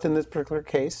brow lift in this particular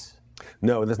case.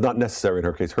 No, that's not necessary in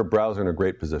her case. Her brows are in a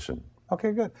great position.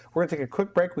 Okay, good. We're going to take a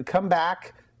quick break. We come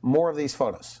back, more of these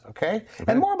photos, okay?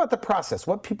 And more about the process,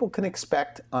 what people can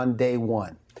expect on day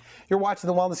one. You're watching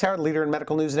The Wellness Hour, leader in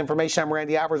medical news and information. I'm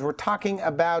Randy Alvarez. We're talking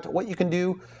about what you can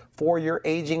do for your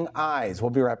aging eyes.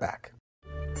 We'll be right back.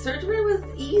 Surgery was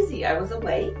easy. I was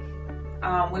awake.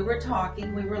 We were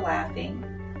talking. We were laughing.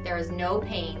 There was no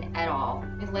pain at all.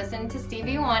 We listened to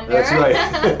Stevie Wonder. That's right.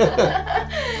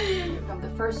 From the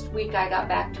first week I got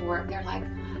back to work, they're like,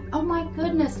 oh my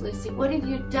goodness, Lucy, what have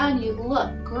you done? You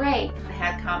look great. I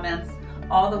had comments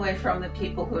all the way from the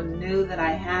people who knew that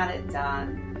I had it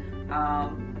done,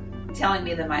 telling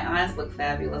me that my eyes look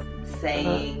fabulous,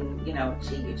 saying, you know,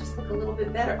 gee, you just look a little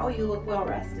bit better. Oh, you look well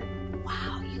rested.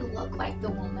 Wow, you look like the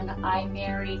woman I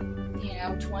married,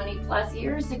 20 plus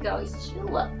years ago. You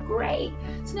look great.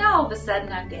 So now all of a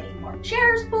sudden I'm getting more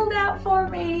chairs pulled out for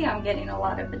me. I'm getting a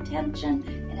lot of attention,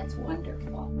 and it's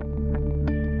wonderful.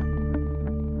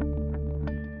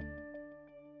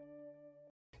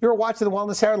 You're watching the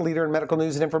Wellness Hour, leader in medical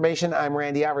news and information. I'm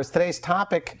Randy Alvarez. Today's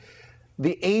topic,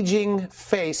 the aging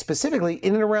face, specifically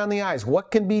in and around the eyes. What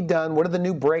can be done? What are the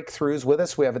new breakthroughs? With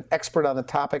us, we have an expert on the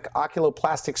topic,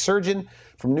 oculoplastic surgeon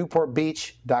from Newport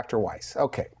Beach, Dr. Weiss.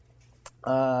 Okay.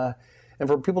 And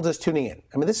for people just tuning in,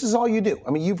 I mean, this is all you do.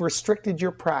 I mean, you've restricted your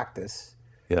practice.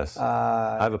 Yes.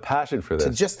 I have a passion for this.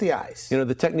 To just the eyes.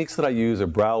 The techniques that I use are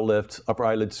brow lift, upper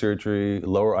eyelid surgery,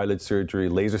 lower eyelid surgery,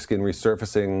 laser skin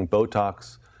resurfacing,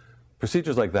 Botox,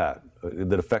 procedures like that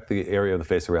affect the area of the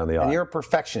face around the eye. And you're a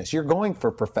perfectionist. You're going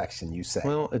for perfection, you say.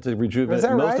 Well, it's a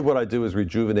rejuvenation. Most of what I do is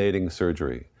rejuvenating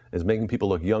surgery. It's making people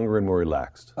look younger and more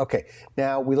relaxed. Okay.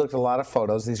 Now, we looked at a lot of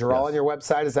photos. These are all on your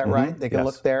website. Is that right? They can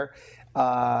look there.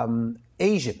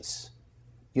 Asians.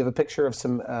 You have a picture of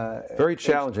some... Very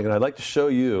challenging, and I'd like to show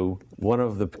you one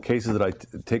of the cases that I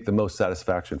take the most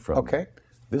satisfaction from. Okay.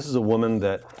 This is a woman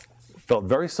that felt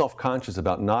very self-conscious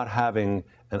about not having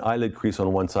an eyelid crease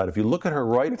on one side. If you look at her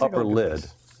right upper lid,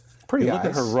 pretty look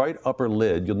at her right upper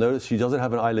lid, you'll notice she doesn't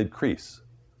have an eyelid crease.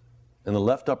 In the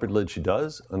left upper lid she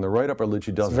does, and the right upper lid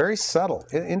she doesn't. It's very subtle.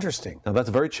 Interesting. Now that's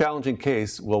a very challenging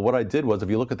case. Well, what I did was, if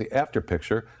you look at the after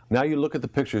picture, now you look at the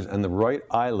pictures and the right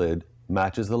eyelid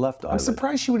matches the left eyelid. I'm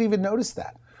surprised she would even notice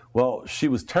that. Well, she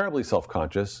was terribly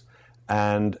self-conscious,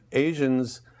 and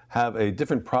Asians have a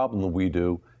different problem than we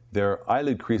do. Their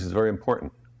eyelid crease is very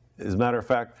important. As a matter of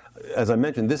fact, as I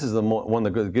mentioned, this is the one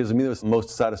that gives me the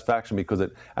most satisfaction because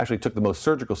it actually took the most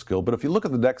surgical skill. But if you look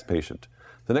at the next patient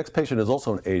is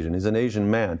also an Asian. He's an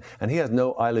Asian man, and he has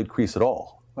no eyelid crease at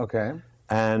all. Okay.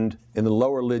 And in the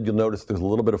lower lid, you'll notice there's a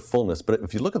little bit of fullness. But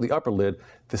if you look at the upper lid,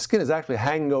 the skin is actually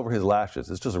hanging over his lashes.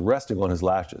 It's just resting on his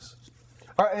lashes.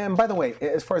 And by the way,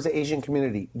 as far as the Asian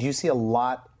community, do you see a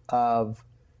lot of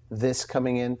this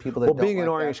coming in? People that don't being like in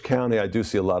Orange County, I do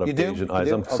see a lot of Asian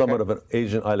eyes. I'm somewhat of an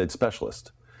Asian eyelid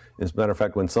specialist. As a matter of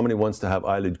fact, when somebody wants to have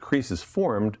eyelid creases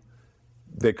formed,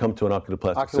 they come to an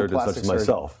oculoplastic surgeon such as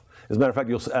myself. As a matter of fact,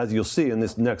 as you'll see in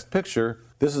this next picture,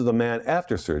 this is the man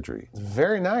after surgery.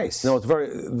 Very nice. No, it's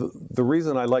the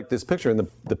reason I like this picture, and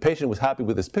the patient was happy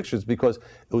with this picture, is because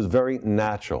it was very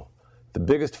natural. The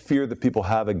biggest fear that people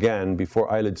have, again,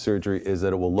 before eyelid surgery is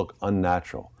that it will look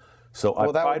unnatural. So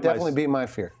that would definitely be my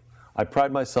fear. I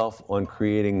pride myself on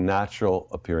creating natural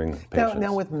appearing patients.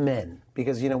 Now with men,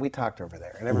 because we talked over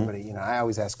there, and everybody, I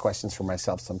always ask questions for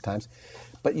myself sometimes.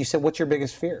 But you said, what's your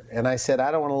biggest fear? And I said,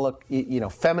 I don't want to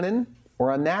look, feminine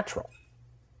or unnatural.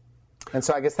 And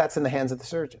so I guess that's in the hands of the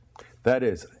surgeon. That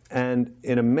is. And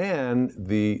in a man,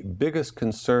 the biggest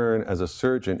concern as a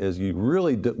surgeon is you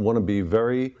really want to be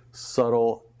very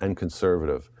subtle and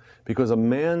conservative, because a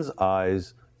man's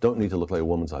eyes don't need to look like a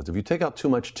woman's eyes. If you take out too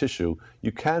much tissue,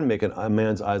 you can make a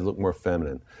man's eyes look more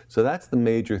feminine. So that's the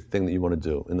major thing that you want to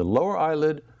do. In the lower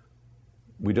eyelid,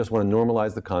 we just want to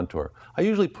normalize the contour. I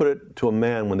usually put it to a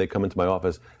man when they come into my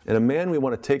office. In a man, we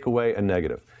want to take away a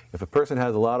negative. If a person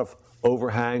has a lot of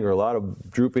overhang or a lot of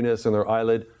droopiness in their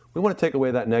eyelid, we want to take away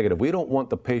that negative. We don't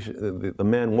want the patient, the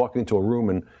man walking into a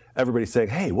room and everybody saying,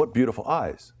 hey, what beautiful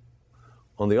eyes.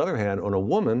 On the other hand, on a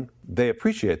woman, they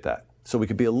appreciate that. So we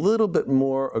could be a little bit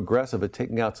more aggressive at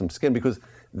taking out some skin because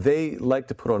they like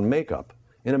to put on makeup.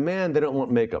 In a man, they don't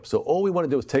want makeup. So all we want to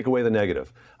do is take away the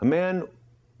negative. A man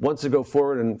wants to go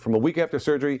forward, and from a week after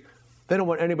surgery, they don't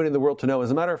want anybody in the world to know. As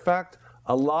a matter of fact,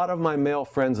 a lot of my male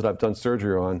friends that I've done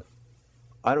surgery on,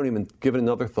 I don't even give it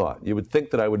another thought. You would think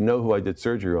that I would know who I did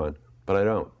surgery on, but I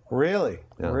don't. Really?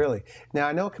 Yeah. Really? Now,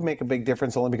 I know it can make a big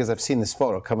difference only because I've seen this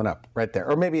photo coming up right there.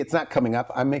 Or maybe it's not coming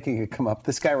up. I'm making it come up.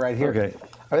 This guy right here. Okay.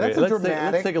 I mean, that's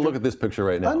let's take a look at this picture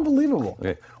right now. Unbelievable.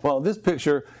 Okay. Well, this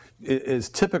picture is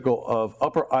typical of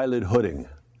upper eyelid hooding.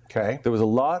 Okay. There was a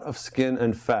lot of skin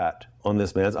and fat on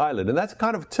this man's eyelid, and that's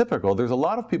kind of typical. There's a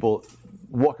lot of people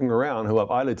walking around who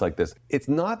have eyelids like this. It's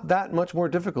not that much more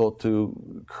difficult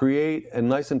to create a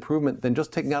nice improvement than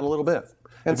just taking out a little bit.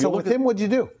 And so with him, what'd you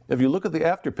do? If you look at the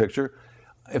after picture,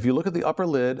 if you look at the upper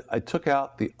lid, I took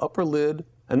out the upper lid,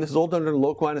 and this is all done under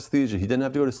local anesthesia. He didn't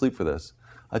have to go to sleep for this.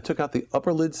 I took out the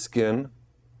upper lid skin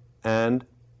and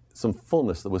some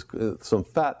fullness that was, some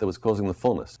fat that was causing the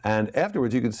fullness. And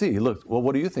afterwards, you can see, he looked, well,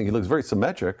 what do you think? He looks very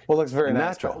symmetric. Well, looks very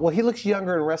natural. Well, he looks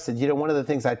younger and rested. One of the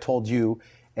things I told you,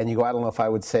 and you go, I don't know if I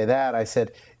would say that. I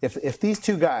said, if these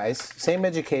two guys, same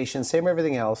education, same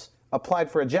everything else,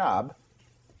 applied for a job,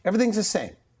 Everything's the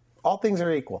same. All things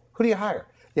are equal. Who do you hire?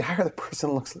 You hire the person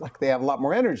who looks like they have a lot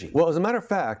more energy. Well, as a matter of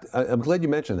fact, I'm glad you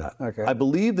mentioned that. Okay. I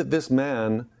believe that this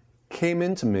man came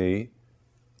into me,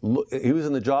 he was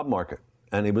in the job market,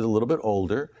 and he was a little bit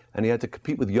older, and he had to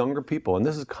compete with younger people. And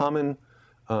this is a common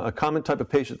type of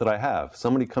patient that I have.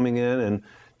 Somebody coming in and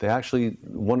they actually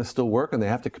want to still work, and they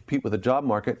have to compete with the job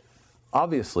market.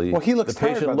 Obviously, well, he looks the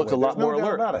patient tired, looks a lot more There's no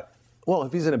doubt alert. about it. Well,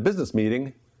 if he's in a business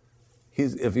meeting,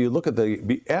 if you look at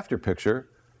the after picture,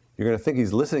 you're going to think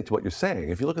he's listening to what you're saying.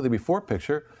 If you look at the before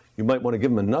picture, you might want to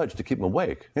give him a nudge to keep him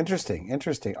awake.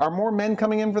 Interesting. Are more men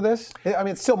coming in for this? I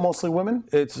mean, it's still mostly women?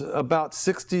 It's about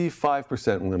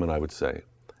 65% women, I would say.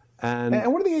 And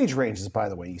what are the age ranges, by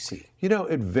the way, you see? You know,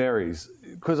 it varies,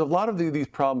 because a lot of these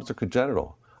problems are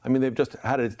congenital. I mean, they've just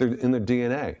had it in their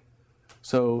DNA.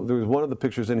 So there was one of the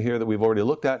pictures in here that we've already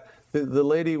looked at. The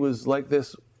lady was like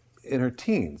this in her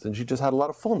teens, and she just had a lot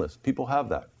of fullness. People have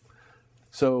that.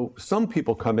 So some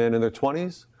people come in their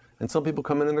 20s, and some people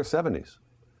come in their 70s.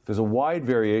 There's a wide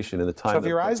variation in the time. So if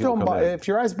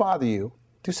your eyes bother you,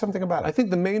 do something about it. I think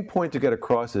the main point to get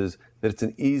across is that it's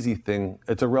an easy thing.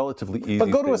 It's a relatively easy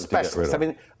thing. But go to a specialist. I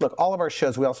mean, look, all of our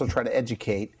shows, we also try to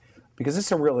educate, because this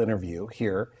is a real interview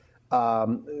here. You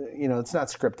know, it's not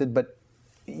scripted, but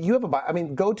you have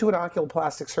go to an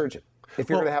oculoplastic surgeon if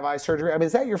you're going to have eye surgery. I mean,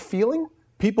 is that your feeling?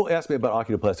 People ask me about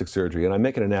oculoplastic surgery, and I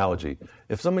make an analogy.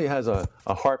 If somebody has a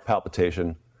heart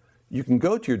palpitation, you can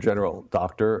go to your general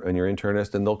doctor and your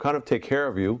internist, and they'll kind of take care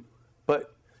of you.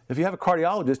 But if you have a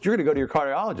cardiologist, you're going to go to your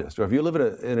cardiologist. Or if you live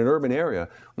in an urban area,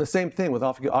 the same thing with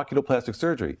oculoplastic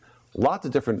surgery. Lots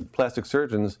of different plastic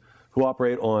surgeons who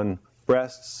operate on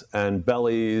breasts and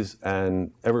bellies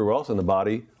and everywhere else in the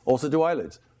body also do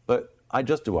eyelids. But I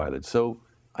just do eyelids. So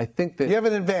I think that you have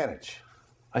an advantage.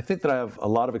 I think that I have a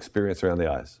lot of experience around the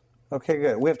eyes. Okay,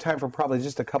 good. We have time for probably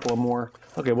just a couple of more.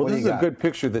 Okay, well, this is a good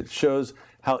picture that shows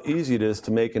how easy it is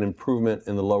to make an improvement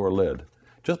in the lower lid.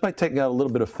 Just by taking out a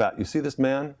little bit of fat. You see this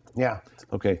man? Yeah.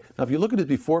 Okay, now if you look at his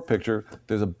before picture,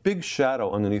 there's a big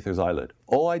shadow underneath his eyelid.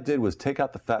 All I did was take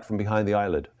out the fat from behind the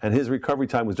eyelid, and his recovery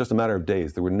time was just a matter of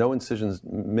days. There were no incisions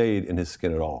made in his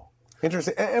skin at all.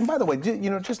 Interesting. And by the way, you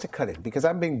know, just to cut in, because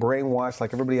I'm being brainwashed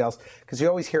like everybody else, because you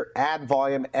always hear add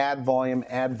volume, add volume,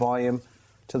 add volume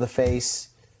to the face.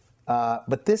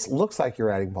 But this looks like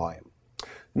you're adding volume.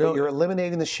 No, but you're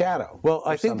eliminating the shadow. Well,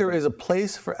 I think there is a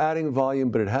place for adding volume,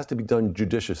 but it has to be done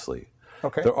judiciously.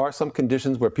 Okay. There are some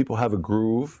conditions where people have a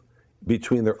groove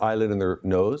between their eyelid and their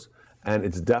nose, and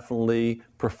it's definitely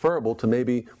preferable to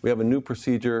maybe we have a new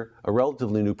procedure, a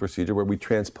relatively new procedure, where we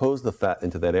transpose the fat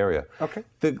into that area. Okay.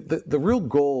 The real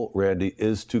goal, Randy,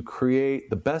 is to create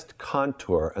the best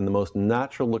contour and the most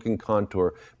natural looking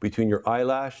contour between your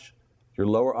eyelash, your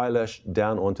lower eyelash,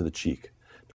 down onto the cheek.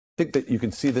 I think that you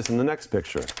can see this in the next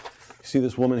picture. You see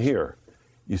this woman here.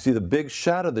 You see the big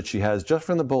shadow that she has just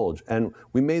from the bulge, and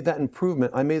we made that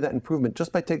improvement. I made that improvement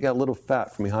just by taking out a little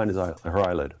fat from behind her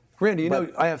eyelid. Randy, you know,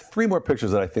 I have 3 more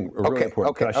pictures that I think are really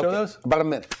important. Can I show those? About a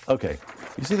minute. Okay.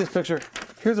 You see this picture?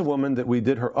 Here's a woman that we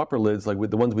did her upper lids like with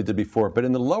the ones we did before, but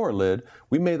in the lower lid,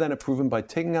 we made that improvement by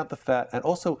taking out the fat and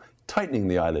also tightening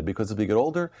the eyelid, because as we get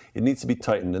older, it needs to be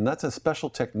tightened. And that's a special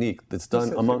technique that's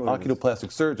done among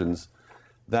oculoplastic surgeons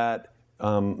that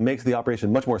makes the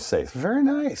operation much more safe. Very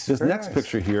nice. This next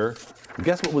picture here,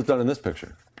 guess what was done in this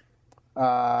picture?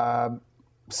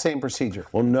 Same procedure.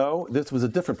 Well, no, this was a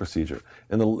different procedure.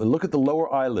 And look at the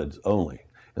lower eyelids only.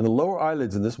 In the lower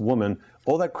eyelids in this woman,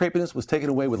 all that crepiness was taken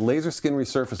away with laser skin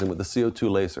resurfacing with the CO2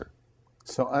 laser.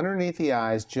 So underneath the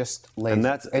eyes, just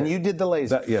laser. And you did the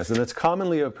laser. Yes, and that's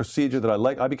commonly a procedure that I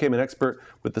like. I became an expert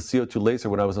with the CO2 laser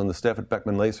when I was on the staff at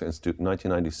Beckman Laser Institute in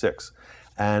 1996.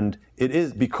 And it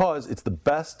is because it's the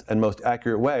best and most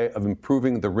accurate way of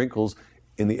improving the wrinkles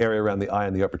in the area around the eye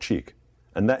and the upper cheek.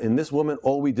 And that in this woman,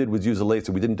 all we did was use a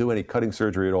laser. We didn't do any cutting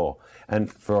surgery at all.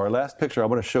 And for our last picture, I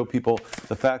want to show people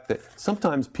the fact that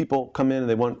sometimes people come in and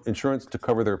they want insurance to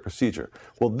cover their procedure.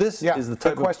 Well, this is the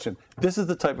type This is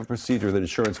the type of procedure that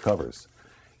insurance covers.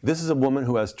 This is a woman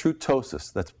who has true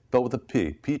ptosis, that's spelled with a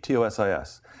P,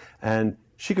 P-T-O-S-I-S. And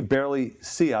she could barely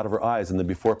see out of her eyes in the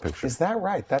before picture. Is that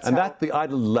right? That's the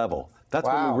eyelid level. That's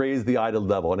when we raise the eyelid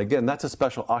level. And again, that's a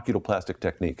special oculoplastic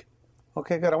technique.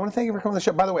 Okay, good. I want to thank you for coming on the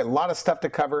show. By the way, a lot of stuff to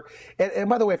cover. And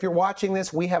by the way, if you're watching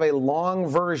this, we have a long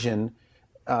version.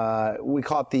 We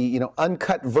call it the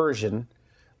uncut version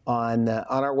on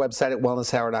our website at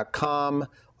wellnesshour.com. All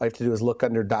you have to do is look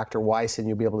under Dr. Weiss, and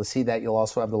you'll be able to see that. You'll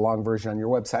also have the long version on your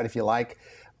website if you like.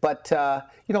 But a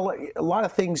lot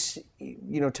of things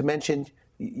to mention.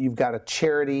 You've got a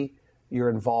charity. You're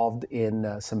involved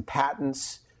in some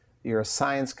patents. You're a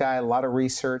science guy. A lot of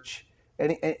research.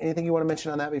 Anything you want to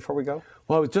mention on that before we go?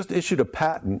 Well, I was just issued a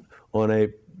patent on a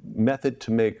method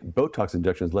to make Botox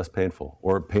injections less painful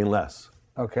or painless.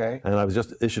 Okay. And I was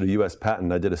just issued a U.S.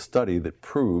 patent. I did a study that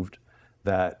proved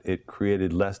that it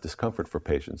created less discomfort for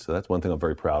patients. So that's one thing I'm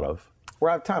very proud of. We're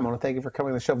out of time. I want to thank you for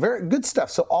coming on the show. Very good stuff.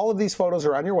 So all of these photos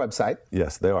are on your website.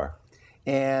 Yes, they are.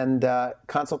 And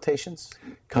consultations?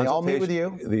 They all meet with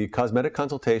you? The cosmetic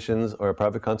consultations are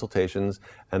private consultations,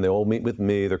 and they all meet with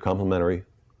me. They're complimentary.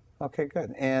 Okay,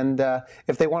 good. And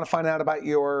if they want to find out about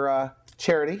your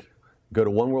charity? Go to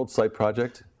One World Sight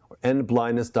Project, or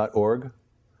endblindness.org, and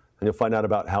you'll find out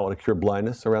about how to cure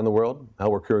blindness around the world, how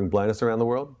we're curing blindness around the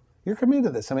world. You're committed to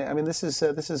this. I mean, this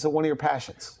is one of your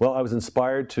passions. Well, I was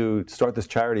inspired to start this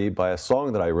charity by a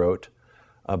song that I wrote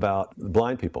about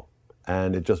blind people.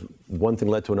 And it just, one thing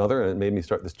led to another, and it made me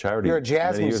start this charity. You're a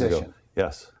jazz many years musician. ago.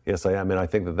 Yes, I am. And I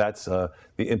think that that's the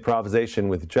improvisation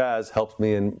with jazz helps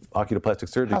me in oculoplastic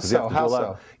surgery. How so?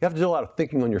 You have to do a lot of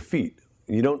thinking on your feet.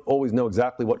 You don't always know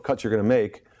exactly what cuts you're going to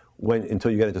make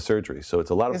until you get into surgery. So it's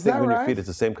a lot of thinking on your feet. It's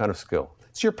the same kind of skill.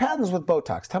 So your patents with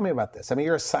Botox, tell me about this. I mean,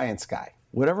 you're a science guy.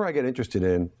 Whatever I get interested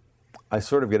in, I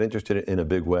sort of get interested in a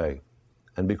big way.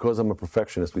 And because I'm a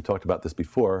perfectionist, we talked about this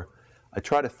before, I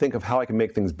try to think of how I can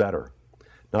make things better.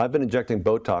 Now, I've been injecting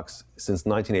Botox since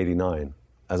 1989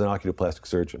 as an oculoplastic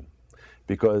surgeon,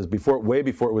 because way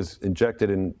before it was injected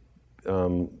in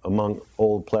among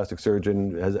old plastic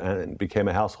surgeons and became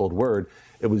a household word,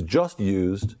 it was just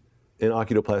used in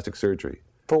oculoplastic surgery.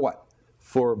 For what?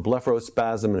 For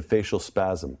blepharospasm and facial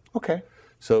spasm. Okay.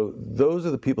 So those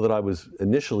are the people that I was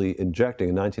initially injecting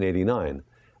in 1989.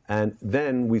 And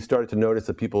then we started to notice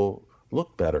that people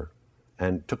looked better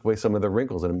and took away some of their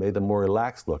wrinkles, and it made them more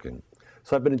relaxed looking.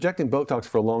 So I've been injecting Botox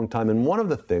for a long time, and one of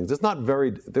the things, there's not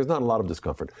a lot of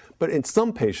discomfort, but in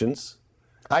some patients...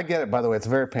 I get it, by the way, it's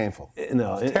very painful.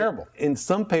 No, it's terrible. In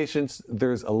some patients,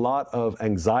 there's a lot of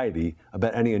anxiety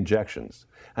about any injections.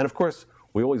 And of course,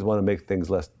 we always want to make things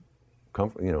less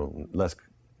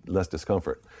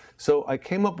discomfort. So I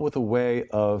came up with a way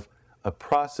of a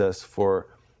process for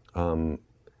and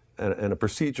a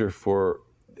procedure for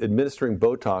administering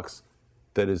Botox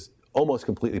that is almost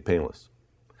completely painless.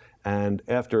 And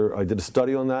after I did a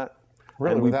study on that,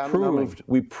 really? And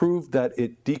we proved that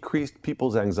it decreased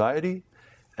people's anxiety,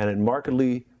 and it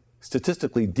markedly,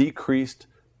 statistically decreased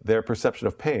their perception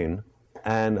of pain.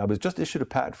 And I was just issued a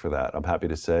patent for that, I'm happy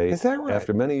to say. Is that right?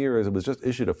 After many years, it was just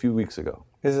issued a few weeks ago.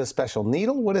 Is it a special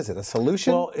needle? What is it, a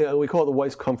solution? Well, we call it the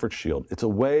Weiss Comfort Shield. It's a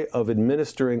way of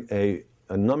administering a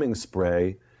numbing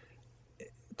spray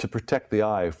to protect the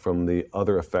eye from the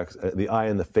other effects, the eye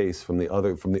and the face from the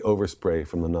overspray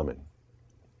from the numbing.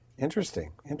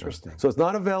 Interesting. So it's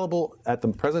not available at the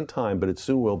present time, but it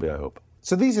soon will be, I hope.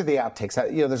 So these are the outtakes.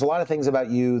 There's a lot of things about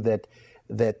you that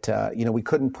we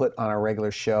couldn't put on our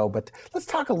regular show, but let's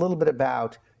talk a little bit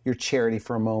about your charity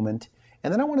for a moment.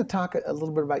 And then I want to talk a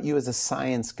little bit about you as a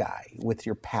science guy with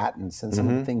your patents and some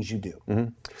of the things you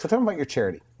do. So tell me about your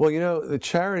charity. Well, the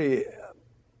charity,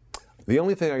 the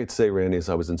only thing I could say, Randy, is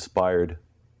I was inspired,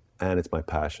 and it's my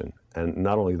passion. And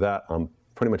not only that, I'm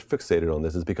pretty much fixated on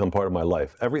this. It's become part of my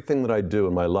life. Everything that I do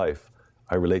in my life,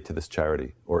 I relate to this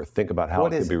charity or think about how it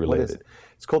can be related. What is it?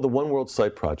 It's called the One World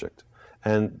Sight Project.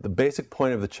 And the basic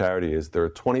point of the charity is there are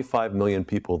 25 million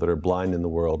people that are blind in the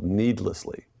world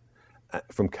needlessly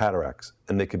from cataracts,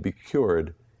 and they could be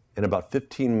cured in about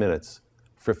 15 minutes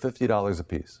for $50 a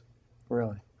piece.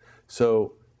 Really?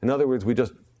 So, in other words, we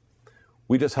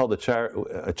just held a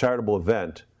charitable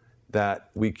event that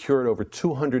we cured over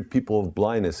 200 people of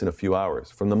blindness in a few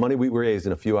hours. From the money we raised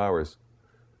in a few hours,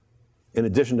 in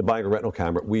addition to buying a retinal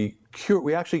camera, we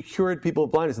actually cured people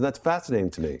of blindness, and that's fascinating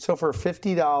to me. So for a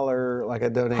 $50, like a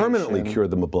donation... Permanently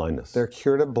cured them of blindness. They're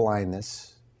cured of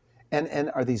blindness.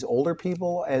 And are these older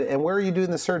people? And where are you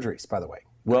doing the surgeries, by the way?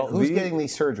 Well, who's getting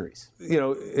these surgeries?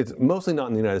 It's mostly not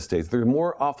in the United States. There are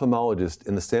more ophthalmologists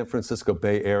in the San Francisco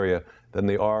Bay Area than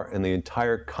there are in the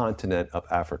entire continent of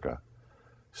Africa.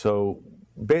 So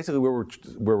basically,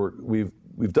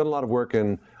 we've done a lot of work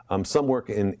in some work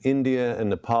in India and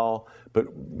Nepal, but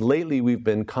lately we've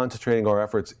been concentrating our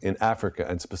efforts in Africa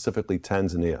and specifically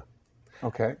Tanzania.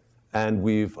 Okay. And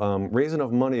we've raised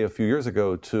enough money a few years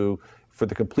ago for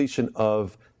the completion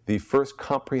of the first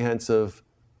comprehensive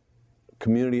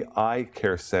community eye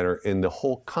care center in the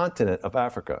whole continent of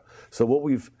Africa. So what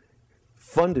we've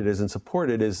funded and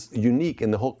supported is unique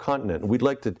in the whole continent. And we'd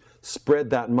like to spread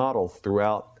that model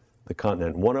throughout the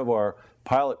continent. One of our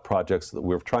pilot projects that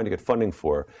we're trying to get funding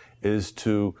for is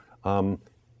to fund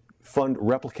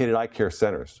replicated eye care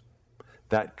centers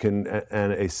that can,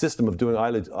 and a system of doing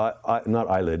eyelid, not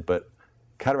eyelid, but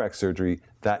cataract surgery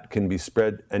that can be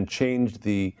spread and change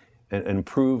and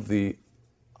improve the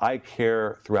eye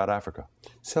care throughout Africa.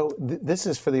 So this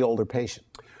is for the older patient.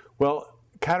 Well,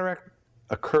 cataract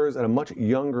occurs at a much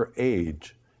younger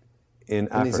age in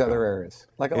Africa. In these other areas,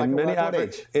 like in many what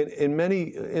age? In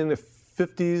the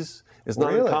 50s. It's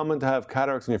not uncommon to have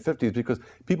cataracts in your 50s because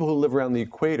people who live around the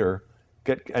equator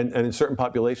and in certain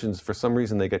populations, for some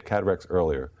reason, they get cataracts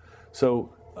earlier.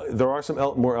 So there are some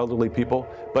more elderly people,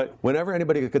 but whenever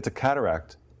anybody gets a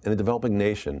cataract in a developing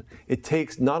nation, it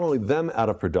takes not only them out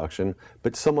of production,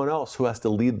 but someone else who has to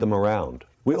lead them around.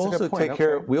 We also take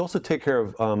care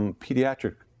of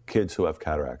pediatric kids who have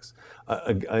cataracts.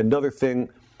 Another thing.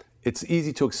 It's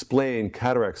easy to explain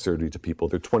cataract surgery to people.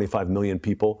 There are 25 million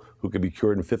people who could be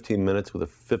cured in 15 minutes with a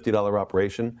 $50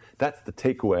 operation. That's the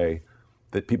takeaway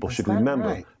that people should remember.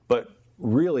 Right? But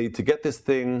really, to get this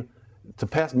thing to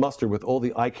pass muster with all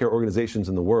the eye care organizations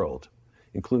in the world,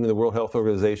 including the World Health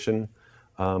Organization,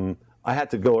 I had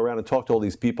to go around and talk to all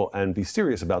these people and be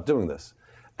serious about doing this.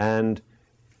 And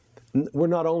we're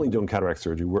not only doing cataract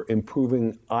surgery, we're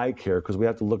improving eye care because we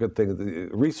have to look at things. The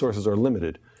resources are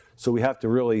limited. So we have to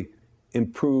really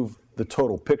improve the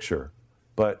total picture.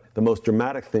 But the most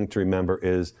dramatic thing to remember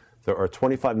is there are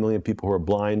 25 million people who are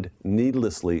blind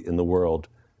needlessly in the world.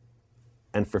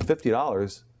 And for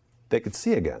 $50, they could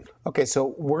see again. Okay,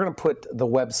 so we're going to put the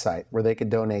website where they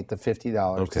could donate the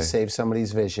 $50 to save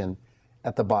somebody's vision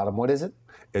at the bottom. What is it?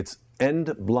 It's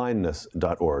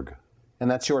endblindness.org. And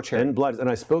that's your charity. End blindness.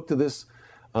 And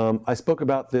I spoke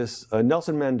about this.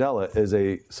 Nelson Mandela is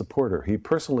a supporter. He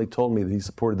personally told me that he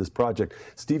supported this project.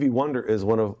 Stevie Wonder is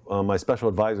one of my special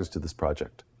advisors to this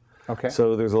project. Okay.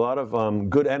 So there's a lot of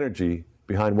good energy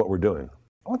behind what we're doing.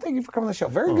 I want to thank you for coming on the show.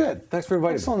 Very good. Thanks for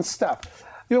inviting me. Excellent stuff.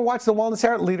 You're watching The Wellness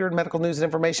Hour, leader in medical news and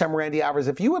information. I'm Randy Alvarez.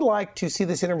 If you would like to see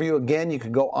this interview again, you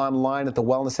can go online at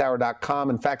thewellnesshour.com.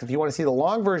 In fact, if you want to see the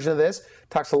long version of this,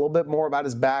 talks a little bit more about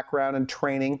his background and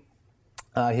training,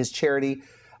 his charity.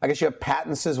 I guess you have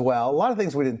patents as well. A lot of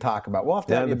things we didn't talk about. We'll have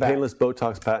to have you the back. painless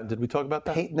Botox patent. Did we talk about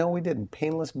that? No, we didn't.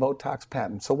 Painless Botox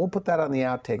patent. So we'll put that on the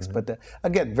outtakes. But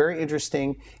again, very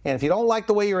interesting. And if you don't like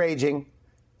the way you're aging,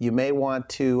 you may want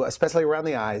to, especially around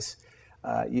the eyes,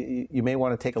 you may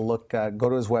want to take a look, go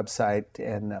to his website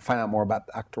and find out more about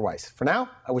Dr. Weiss. For now,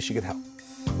 I wish you could help.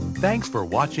 Thanks for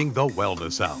watching The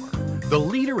Wellness Hour, the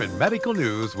leader in medical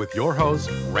news with your host,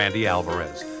 Randy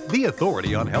Alvarez, the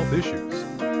authority on health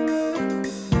issues.